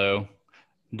Get Low.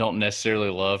 Don't necessarily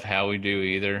love How We Do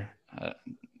either.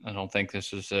 I don't think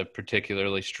this is a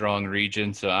particularly strong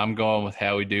region, so I'm going with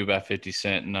How We Do by 50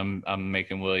 Cent, and I'm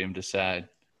making William decide.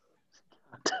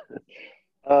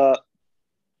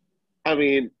 I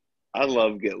mean, I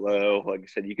love Get Low. Like I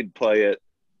said, you could play it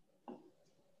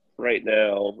right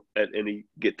now at any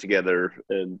get-together,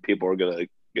 and people are going to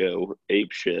go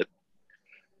ape shit.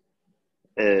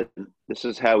 And This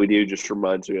Is How We Do just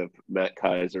reminds me of Matt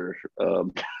Kaiser.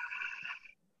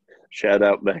 Shout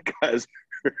out Matt Kaiser.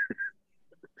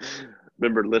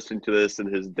 Remember listening to this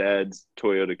in his dad's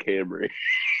Toyota Camry.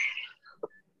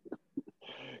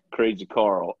 Crazy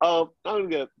Carl. I'm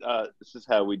gonna This Is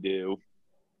How We Do.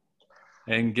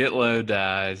 And Get Low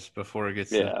dies before it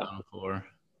gets to the Final Four.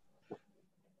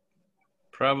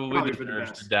 Probably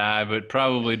deserves to die, but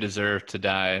probably deserved to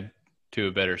die to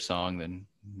a better song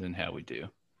than How We Do.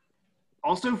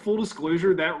 Also, full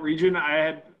disclosure, that region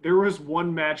there was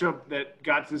one matchup that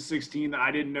got to 16 that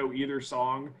I didn't know either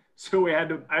song. So I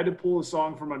had to pull a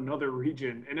song from another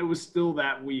region, and it was still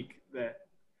that week that.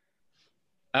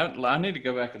 I need to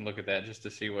go back and look at that just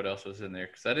to see what else was in there,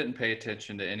 because I didn't pay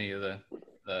attention to any of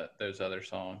those other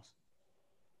songs.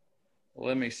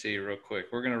 Let me see real quick.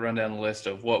 We're going to run down the list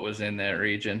of what was in that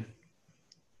region.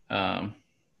 I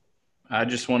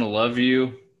Just Want to Love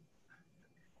You.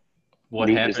 What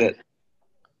happened?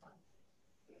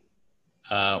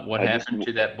 What happened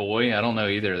to that boy? I don't know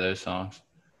either of those songs.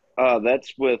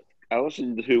 That's with. I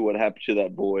listened to What Happened to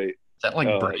That Boy. Is that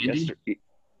like Brandy? Yesterday.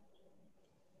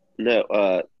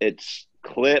 No, it's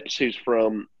Clips, who's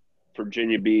from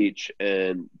Virginia Beach,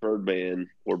 and Birdman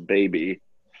or Baby,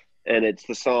 and it's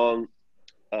the song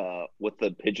with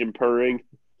the pigeon purring,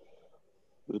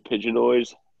 the pigeon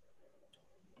noise.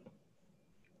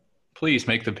 Please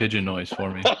make the pigeon noise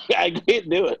for me. I can't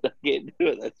do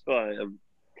it. That's fine.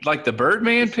 Like the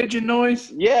Birdman pigeon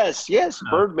noise? Yes,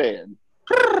 Birdman.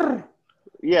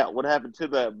 Yeah, What Happened to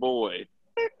That Boy?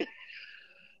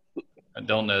 I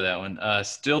don't know that one.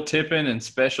 Still Tippin' and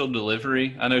Special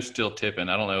Delivery. I know Still Tippin'.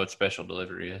 I don't know what Special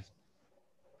Delivery is.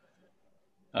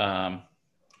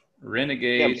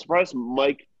 Renegade. Yeah, I'm surprised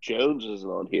Mike Jones isn't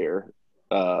on here.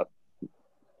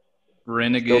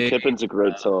 Renegade. Still Tippin's a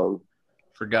great song.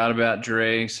 Forgot About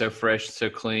Dre. So Fresh,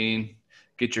 So Clean.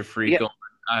 Get Your Freak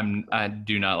On. I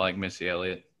do not like Missy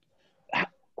Elliott.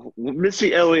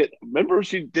 Missy Elliott, remember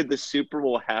she did the Super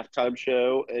Bowl halftime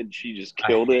show and she just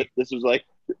killed it? This was like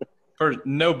First,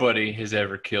 nobody has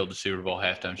ever killed the Super Bowl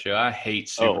halftime show. I hate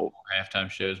Super Bowl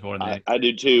halftime shows more than anything. I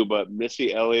do too, but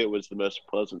Missy Elliott was the most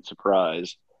pleasant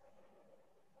surprise.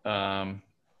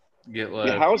 Get low.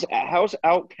 Yeah, how's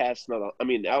Outkast not? I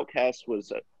mean, Outkast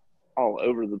was all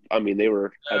over the. I mean, they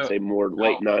were I'd say more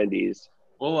late '90s.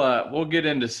 We'll get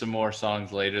into some more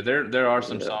songs later. There are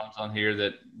some songs on here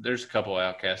that there's a couple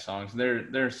Outkast songs. There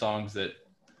are songs that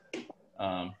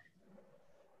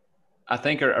I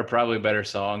think are probably better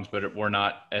songs, but were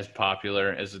not as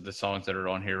popular as the songs that are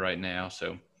on here right now.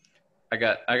 So I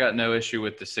got no issue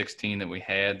with the 16 that we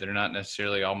had. They're not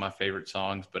necessarily all my favorite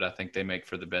songs, but I think they make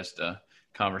for the best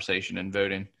conversation and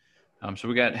voting. So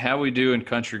we got How We Do and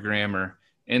Country Grammar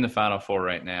in the Final Four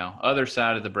right now. Other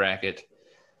side of the bracket,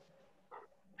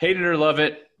 Hate It or Love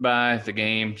It by The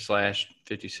Game /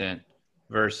 50 Cent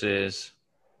versus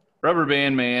Rubber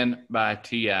Band Man by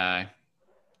T.I.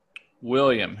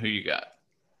 William, who you got?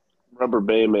 Rubber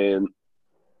Band Man.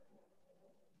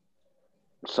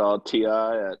 Saw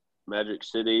T.I. at Magic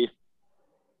City.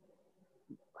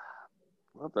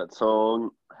 Love that song.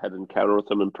 Had an encounter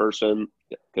with him in person.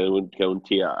 Going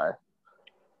T.I.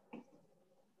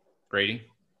 Brady?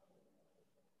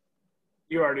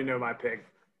 You already know my pick.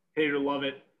 Hate It or Love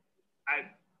It.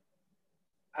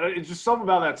 It's just something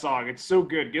about that song. It's so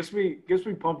good. Gets me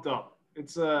pumped up.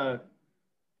 It's I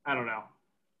don't know.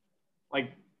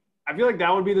 Like, I feel like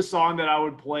that would be the song that I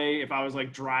would play if I was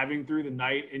like driving through the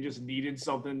night and just needed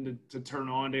something to turn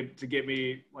on to get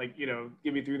me like,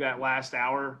 get me through that last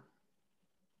hour.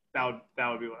 That would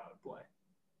be what I would play.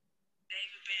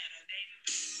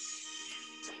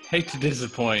 Hate to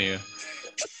disappoint you.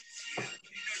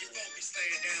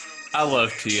 I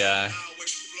love T.I.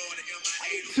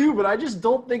 Too, but I just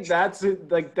don't think that's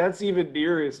even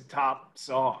near his top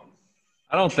song.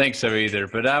 I don't think so either,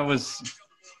 but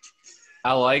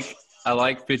I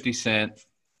like 50 Cent.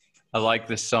 I like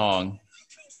this song,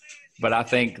 but I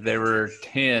think there were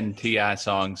 10 T.I.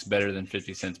 songs better than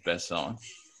 50 Cent's best song.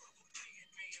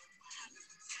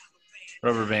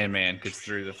 Rubber Band Man gets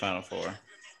through the Final Four.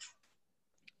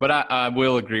 But I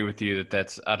will agree with you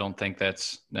that I don't think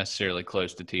that's necessarily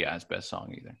close to T.I.'s best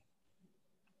song either.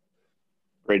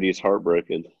 Brady's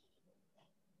heartbroken.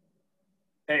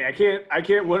 Hey, I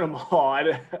can't win them all. I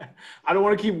don't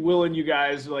want to keep willing you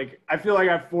guys. Like, I feel like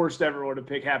I've forced everyone to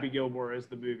pick Happy Gilmore as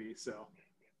the movie. So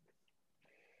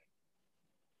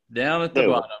down at the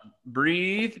bottom,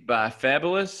 Breathe by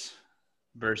Fabulous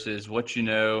versus What You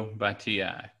Know by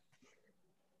T.I.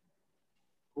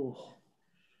 Ooh.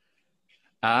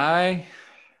 I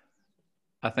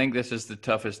think this is the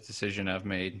toughest decision I've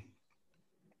made.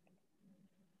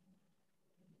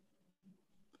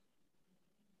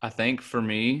 I think for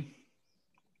me,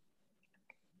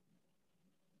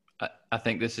 I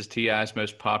think this is T.I.'s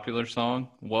most popular song.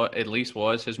 What at least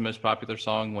was his most popular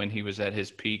song when he was at his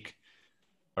peak,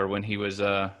 or when he was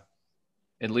at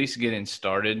least getting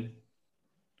started.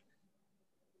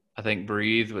 I think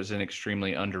Breathe was an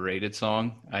extremely underrated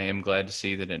song. I am glad to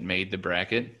see that it made the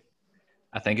bracket.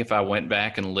 I think if I went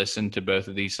back and listened to both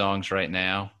of these songs right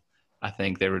now, I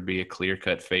think there would be a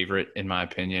clear-cut favorite, in my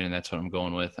opinion, and that's what I'm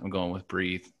going with. I'm going with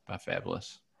Breathe by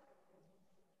Fabulous.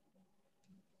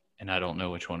 And I don't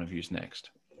know which one of you's next.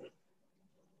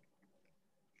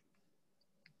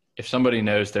 If somebody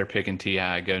knows they're picking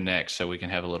T.I., go next so we can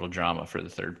have a little drama for the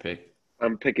third pick.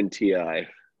 I'm picking T.I.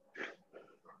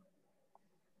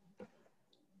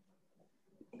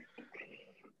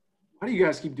 Why do you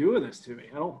guys keep doing this to me?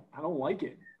 I don't like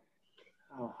it.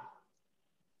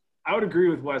 I would agree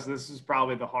with Wes. This is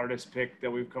probably the hardest pick that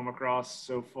we've come across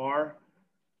so far.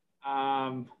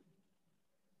 I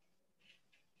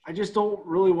just don't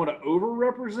really want to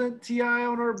over-represent T.I.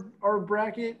 on our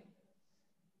bracket.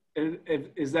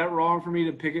 Is that wrong for me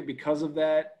to pick it because of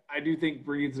that? I do think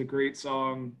Breathe's a great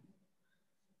song.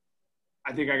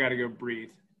 I think I got to go Breathe.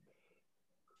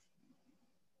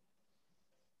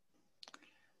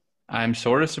 I'm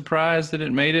sort of surprised that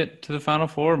it made it to the Final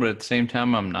Four, but at the same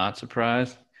time, I'm not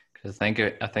surprised. Because I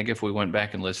think if we went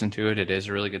back and listened to it, it is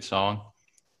a really good song.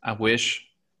 I wish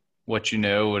What You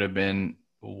Know would have been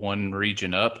one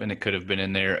region up, and it could have been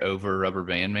in there over Rubber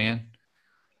Band Man.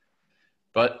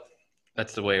 But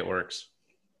that's the way it works.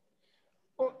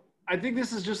 Well, I think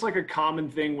this is just like a common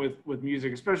thing with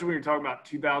music, especially when you're talking about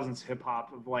 2000s hip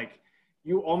hop, of like,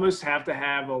 you almost have to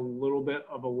have a little bit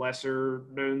of a lesser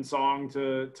known song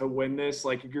to win this.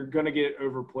 Like, you're going to get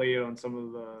overplayed on some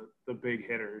of the big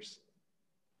hitters.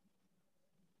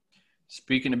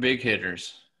 Speaking of big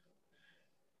hitters,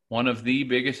 one of the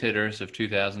biggest hitters of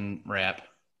 2000 rap,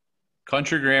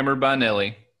 Country Grammar by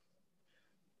Nelly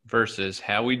versus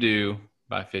How We Do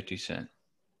by 50 Cent.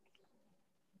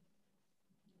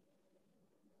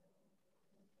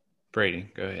 Brady,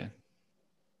 go ahead.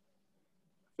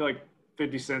 I feel like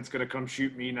 50 Cent's going to come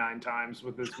shoot me 9 times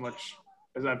with as much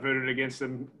as I voted against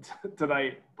him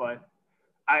tonight. But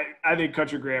I think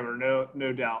Country Grammar,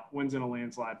 no doubt, wins in a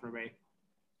landslide for me.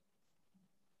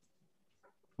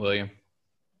 William?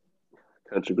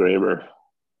 Country Grammar.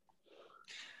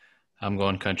 I'm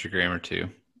going Country Grammar too.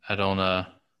 I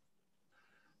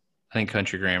think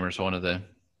Country Grammar is one of the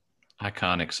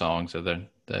iconic songs of the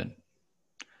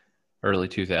early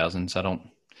 2000s.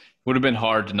 Would have been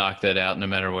hard to knock that out no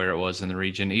matter where it was in the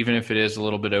region. Even if it is a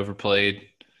little bit overplayed,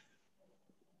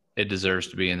 it deserves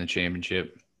to be in the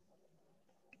championship.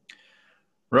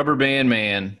 Rubber Band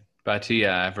Man by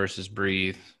T.I. versus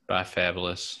Breathe by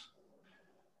Fabulous.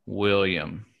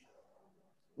 William?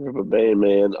 Rubber Band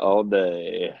Man all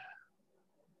day.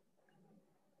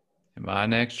 Am I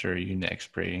next or are you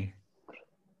next, Brady?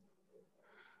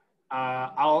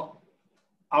 I'm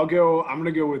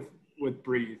gonna go with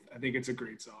Breathe. I think it's a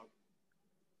great song.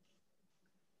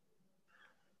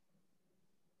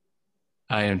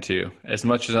 I am too. As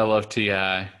much as I love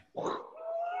T.I.,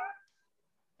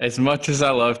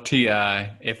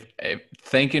 if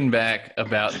thinking back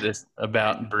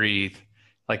about Breathe,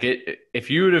 like if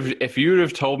you would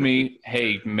have told me,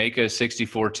 hey, make a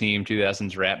 64 team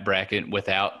 2000s rap bracket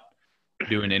without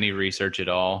doing any research at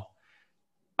all,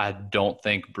 I don't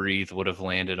think Breathe would have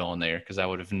landed on there because I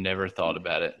would have never thought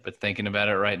about it. But thinking about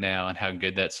it right now and how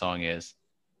good that song is,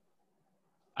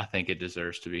 I think it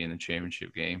deserves to be in the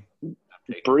championship game.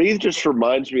 Breathe just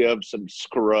reminds me of some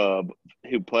scrub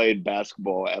who played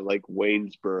basketball at like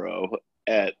Waynesboro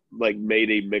at like made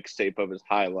a mixtape of his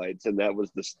highlights, and that was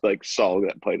this like song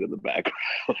that played in the background.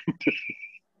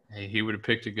 Hey, he would have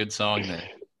picked a good song then.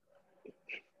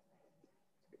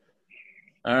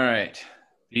 All right.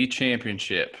 The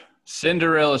championship.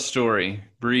 Cinderella Story,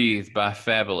 Breathe by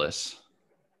Fabulous.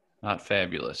 Not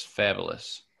Fabulous,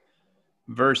 Fabulous.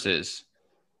 Versus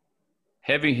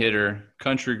Heavy Hitter,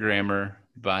 Country Grammar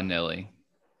by Nelly.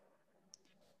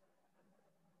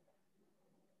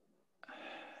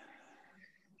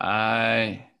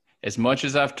 As much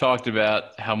as I've talked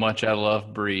about how much I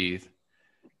love Breathe,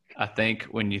 I think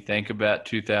when you think about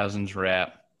 2000s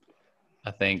rap,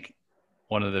 I think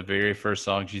one of the very first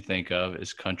songs you think of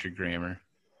is Country Grammar.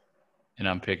 And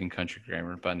I'm picking Country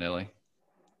Grammar by Nelly.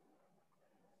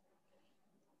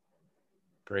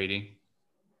 Brady?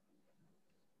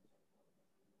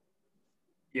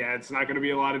 Yeah, it's not going to be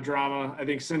a lot of drama. I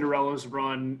think Cinderella's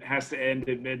run has to end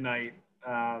at midnight.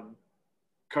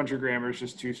 Country Grammar is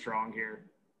just too strong here.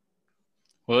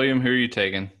 William, who are you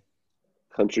taking?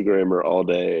 Country Grammar all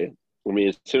day. I mean,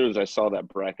 as soon as I saw that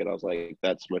bracket, I was like,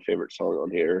 that's my favorite song on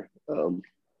here.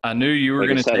 I knew you were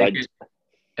going to take it,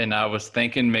 and I was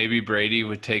thinking maybe Brady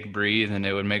would take Breathe and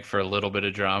it would make for a little bit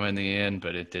of drama in the end,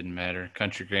 but it didn't matter.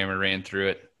 Country Grammar ran through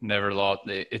it, never lost.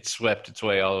 It swept its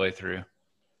way all the way through.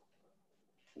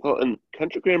 Well, and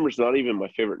Country Grammar's not even my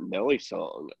favorite Nelly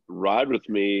song. Ride With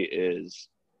Me is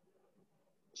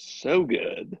so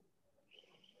good.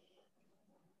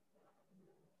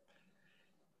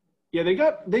 Yeah,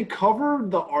 they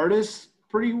covered the artists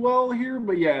pretty well here,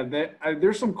 but yeah,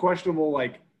 there's some questionable,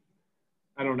 like,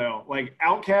 I don't know, like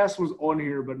Outkast was on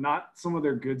here, but not some of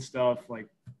their good stuff. Like,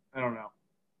 I don't know.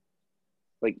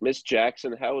 Like Miss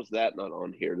Jackson, how is that not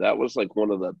on here? That was like one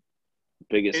of the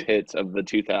biggest hits of the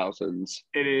 2000s.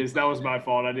 It is. That was my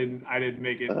fault. I didn't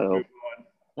make it move on.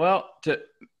 Well,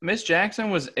 Miss Jackson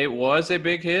was a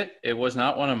big hit. It was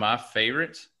not one of my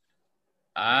favorites.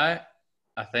 I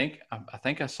think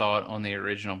I saw it on the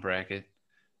original bracket.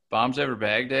 Bombs Over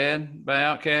Baghdad by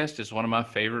Outkast is one of my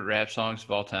favorite rap songs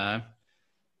of all time.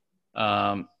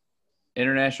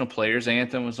 International Players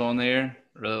Anthem was on there.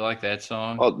 Really like that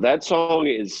song. Oh, that song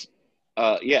is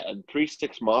 3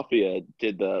 6 Mafia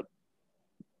did the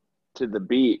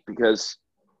beat because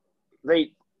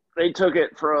they took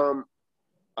it from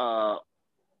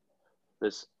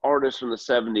this artist from the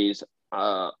 70s,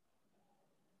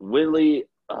 Willie.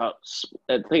 I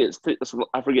think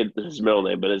I forget his middle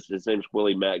name, but his name's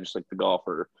Willie Mack, just like the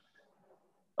golfer.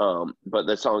 But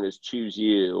the song is "Choose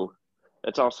You."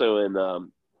 It's also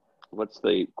in what's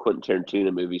the Quentin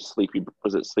Tarantino movie?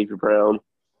 Was it Sleepy Brown?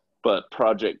 But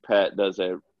Project Pat does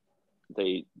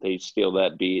they steal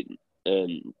that beat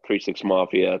in 3 6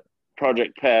 Mafia.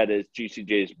 Project Pat is Juicy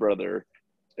J's brother,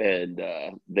 and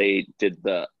they did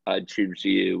the "I Choose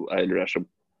You" International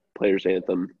Players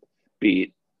Anthem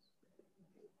beat.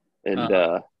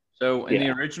 And so in the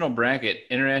original bracket,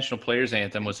 International Players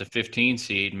Anthem was a 15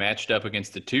 seed matched up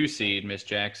against the 2 seed Miss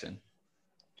Jackson.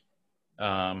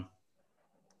 Some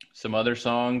other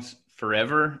songs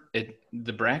Forever,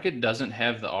 the bracket doesn't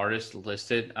have the artist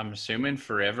listed. I'm assuming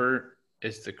Forever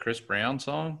is the Chris Brown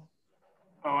song.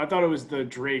 Oh, I thought it was the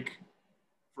Drake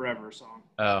Forever song.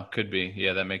 Oh, could be.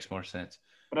 Yeah, that makes more sense.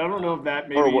 But I don't know if that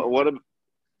Or maybe what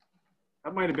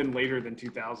that might have been later than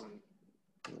 2000.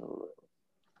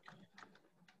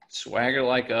 Swagger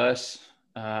Like Us,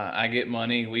 I Get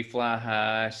Money, We Fly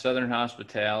High, Southern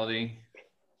Hospitality.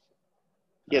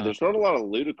 Yeah, there's not a lot of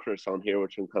Ludacris on here,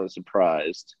 which I'm kind of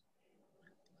surprised.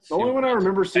 The only one I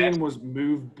remember seeing was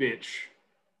Move Bitch.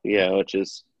 Yeah, which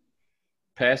is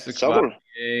Pass the Southern. Clock,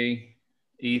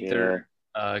 Ether,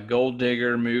 Gold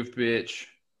Digger, Move Bitch,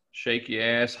 Shake Your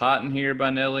Ass, Hot in Here by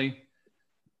Nelly,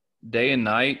 Day and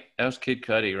Night. That was Kid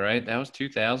Cudi, right? That was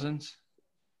 2000s.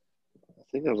 I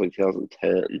think that was like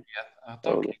 2010. Yeah, I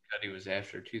thought Kid Cudi was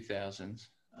after 2000s.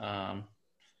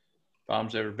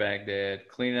 Bombs Over Baghdad,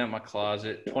 Cleaning Out My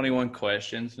Closet, 21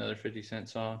 Questions, another 50 Cent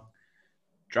song.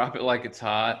 Drop It Like It's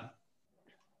Hot.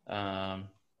 I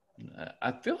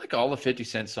feel like all the 50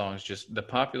 Cent songs, just the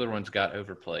popular ones got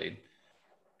overplayed.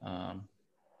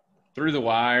 Through the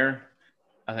Wire,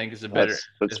 I think is one of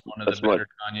the better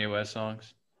Kanye West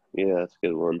songs. Yeah, that's a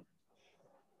good one.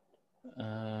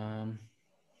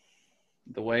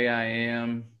 The Way I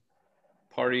Am,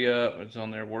 Party Up was on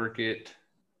there. Work It,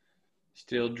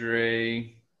 Still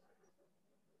Dre.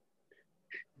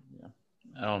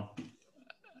 Yeah.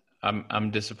 I'm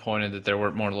disappointed that there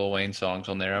weren't more Lil Wayne songs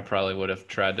on there. I probably would have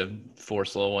tried to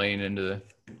force Lil Wayne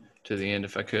to the end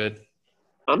if I could.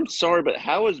 I'm sorry, but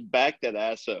how is Back That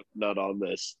Ass Up not on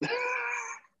this?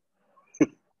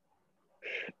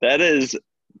 That is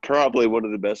probably one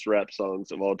of the best rap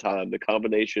songs of all time. The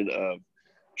combination of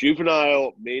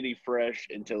Juvenile, Mannie Fresh,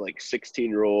 into like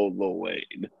 16-year-old Lil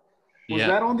Wayne. Was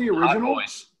that on the original?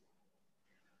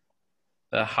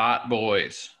 The Hot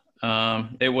Boys.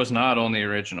 It was not on the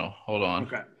original. Hold on.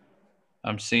 Okay.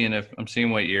 I'm seeing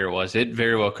what year it was. It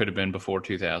very well could have been before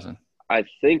 2000. I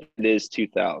think it is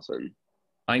 2000.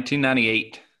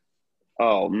 1998.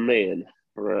 Oh man.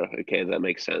 Okay, that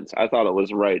makes sense. I thought it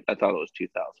was right. I thought it was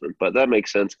 2000, but that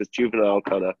makes sense because Juvenile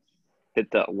kind of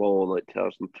hit that lull in like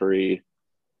 2003.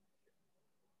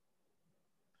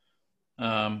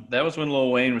 That was when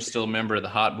Lil Wayne was still a member of the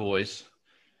Hot Boys.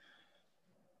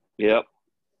 Yep.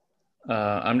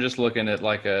 I'm just looking at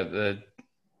like the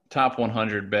top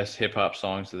 100 best hip hop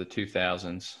songs of the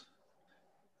 2000s.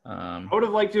 I would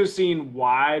have liked to have seen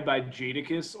 "Why" by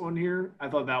Jadakiss on here. I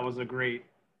thought that was a great.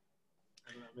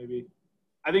 I don't know, maybe.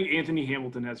 I think Anthony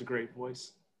Hamilton has a great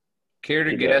voice. Care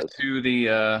to guess who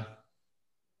the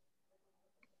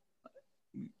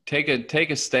take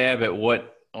a stab at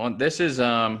what on this is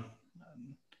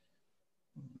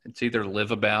it's either Live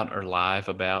About or Live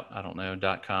About, I don't know,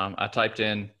 .com. I typed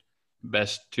in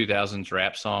best 2000s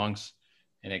rap songs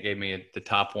and it gave me the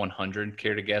top 100.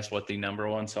 Care to guess what the number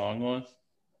one song was?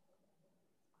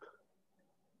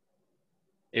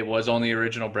 It was on the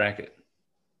original bracket.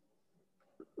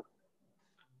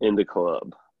 In the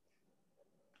Club.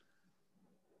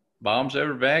 Bombs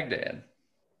Over Baghdad.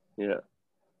 Yeah.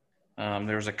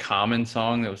 There was a Common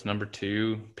song that was number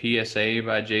 2. PSA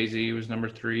by Jay-Z was number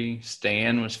 3.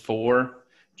 Stan was 4.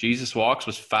 Jesus Walks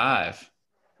was 5.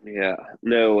 Yeah.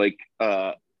 No, like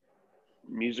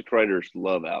music writers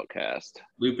love Outkast.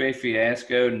 Lupe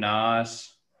Fiasco,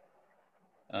 Nas.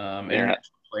 International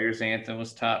Players Anthem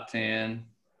was top 10.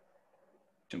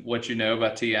 What You Know by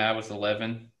T.I. was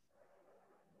 11.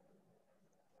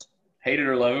 Hate It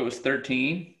or Love It was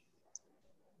 13.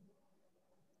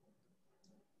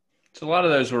 So a lot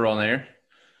of those were on there.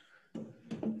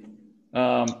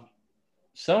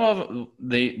 Some of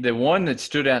the one that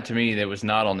stood out to me that was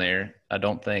not on there, I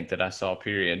don't think that I saw,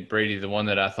 period. Brady, the one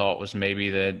that I thought was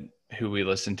maybe who we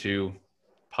listened to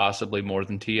possibly more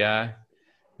than T.I.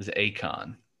 was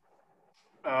Akon.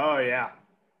 Oh, yeah.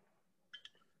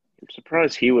 I'm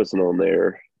surprised he wasn't on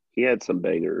there. He had some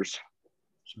bangers. I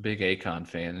was a big Akon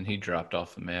fan, and he dropped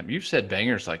off the map. You've said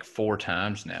bangers like 4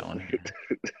 times now on here.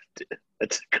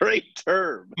 That's a great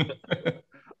term.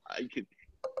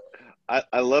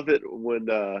 I love it when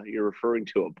you're referring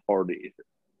to a party.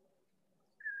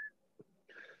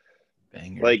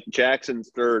 Banger. Like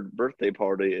Jackson's 3rd birthday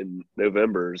party in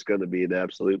November is going to be an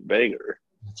absolute banger.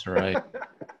 That's right.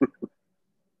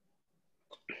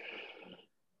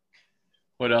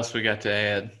 What else we got to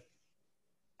add?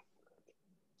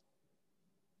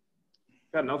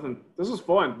 Got nothing. This was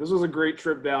fun. This was a great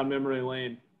trip down memory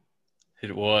lane.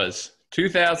 It was.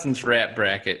 2000s rap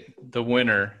bracket. The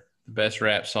winner, the best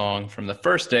rap song from the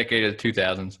first decade of the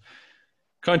 2000s.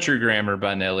 Country Grammar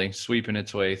by Nelly, sweeping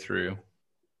its way through.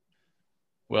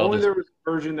 Well, only there was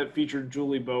a version that featured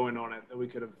Julie Bowen on it that we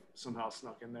could have somehow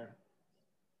snuck in there.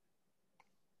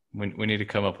 We need to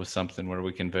come up with something where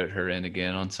we can vote her in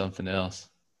again on something else.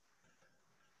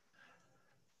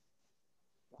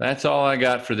 That's all I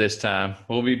got for this time.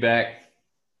 We'll be back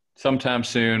sometime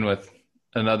soon with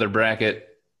another bracket,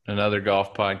 another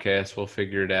golf podcast. We'll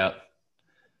figure it out.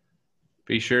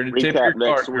 Be sure to tip your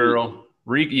cart, girl.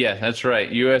 Yeah, that's right.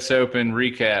 U.S. Open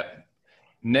recap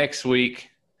next week.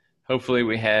 Hopefully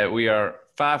we are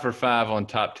 5 for 5 on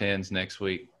top 10s next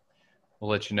week.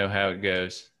 We'll let you know how it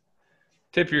goes.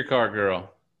 Tip your cart, girl.